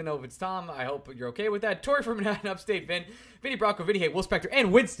Tommy, even though if it's Tom, I hope you're okay with that. Tori from Manhattan Upstate, Vinny Brocco, Vinny Hay, Will Spector,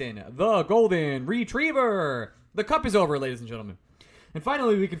 and Winston, the Golden Retriever. The cup is over, ladies and gentlemen. And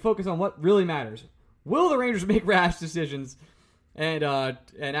finally, we can focus on what really matters. Will the Rangers make rash decisions and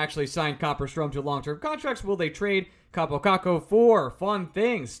actually sign Copper Strom to long-term contracts? Will they trade Capo Caco for fun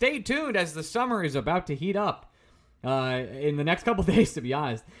things? Stay tuned as the summer is about to heat up in the next couple days, to be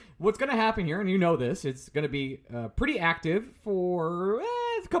honest. What's going to happen here, and you know this, it's going to be pretty active for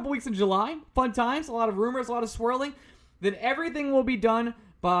a couple weeks in July. Fun times, a lot of rumors, a lot of swirling. Then everything will be done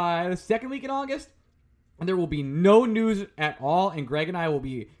by the second week in August. And there will be no news at all, and Greg and I will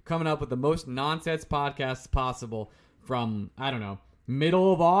be coming up with the most nonsense podcasts possible from, I don't know,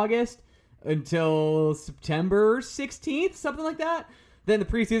 middle of August until September 16th, something like that. Then the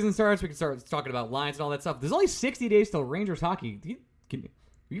preseason starts. We can start talking about lines and all that stuff. There's only 60 days till Rangers hockey. Are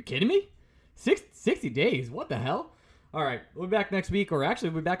you kidding me? 60 days? What the hell? All right, we'll be back next week, or actually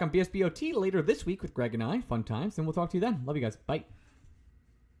we'll be back on BSBOT later this week with Greg and I. Fun times, and we'll talk to you then. Love you guys. Bye.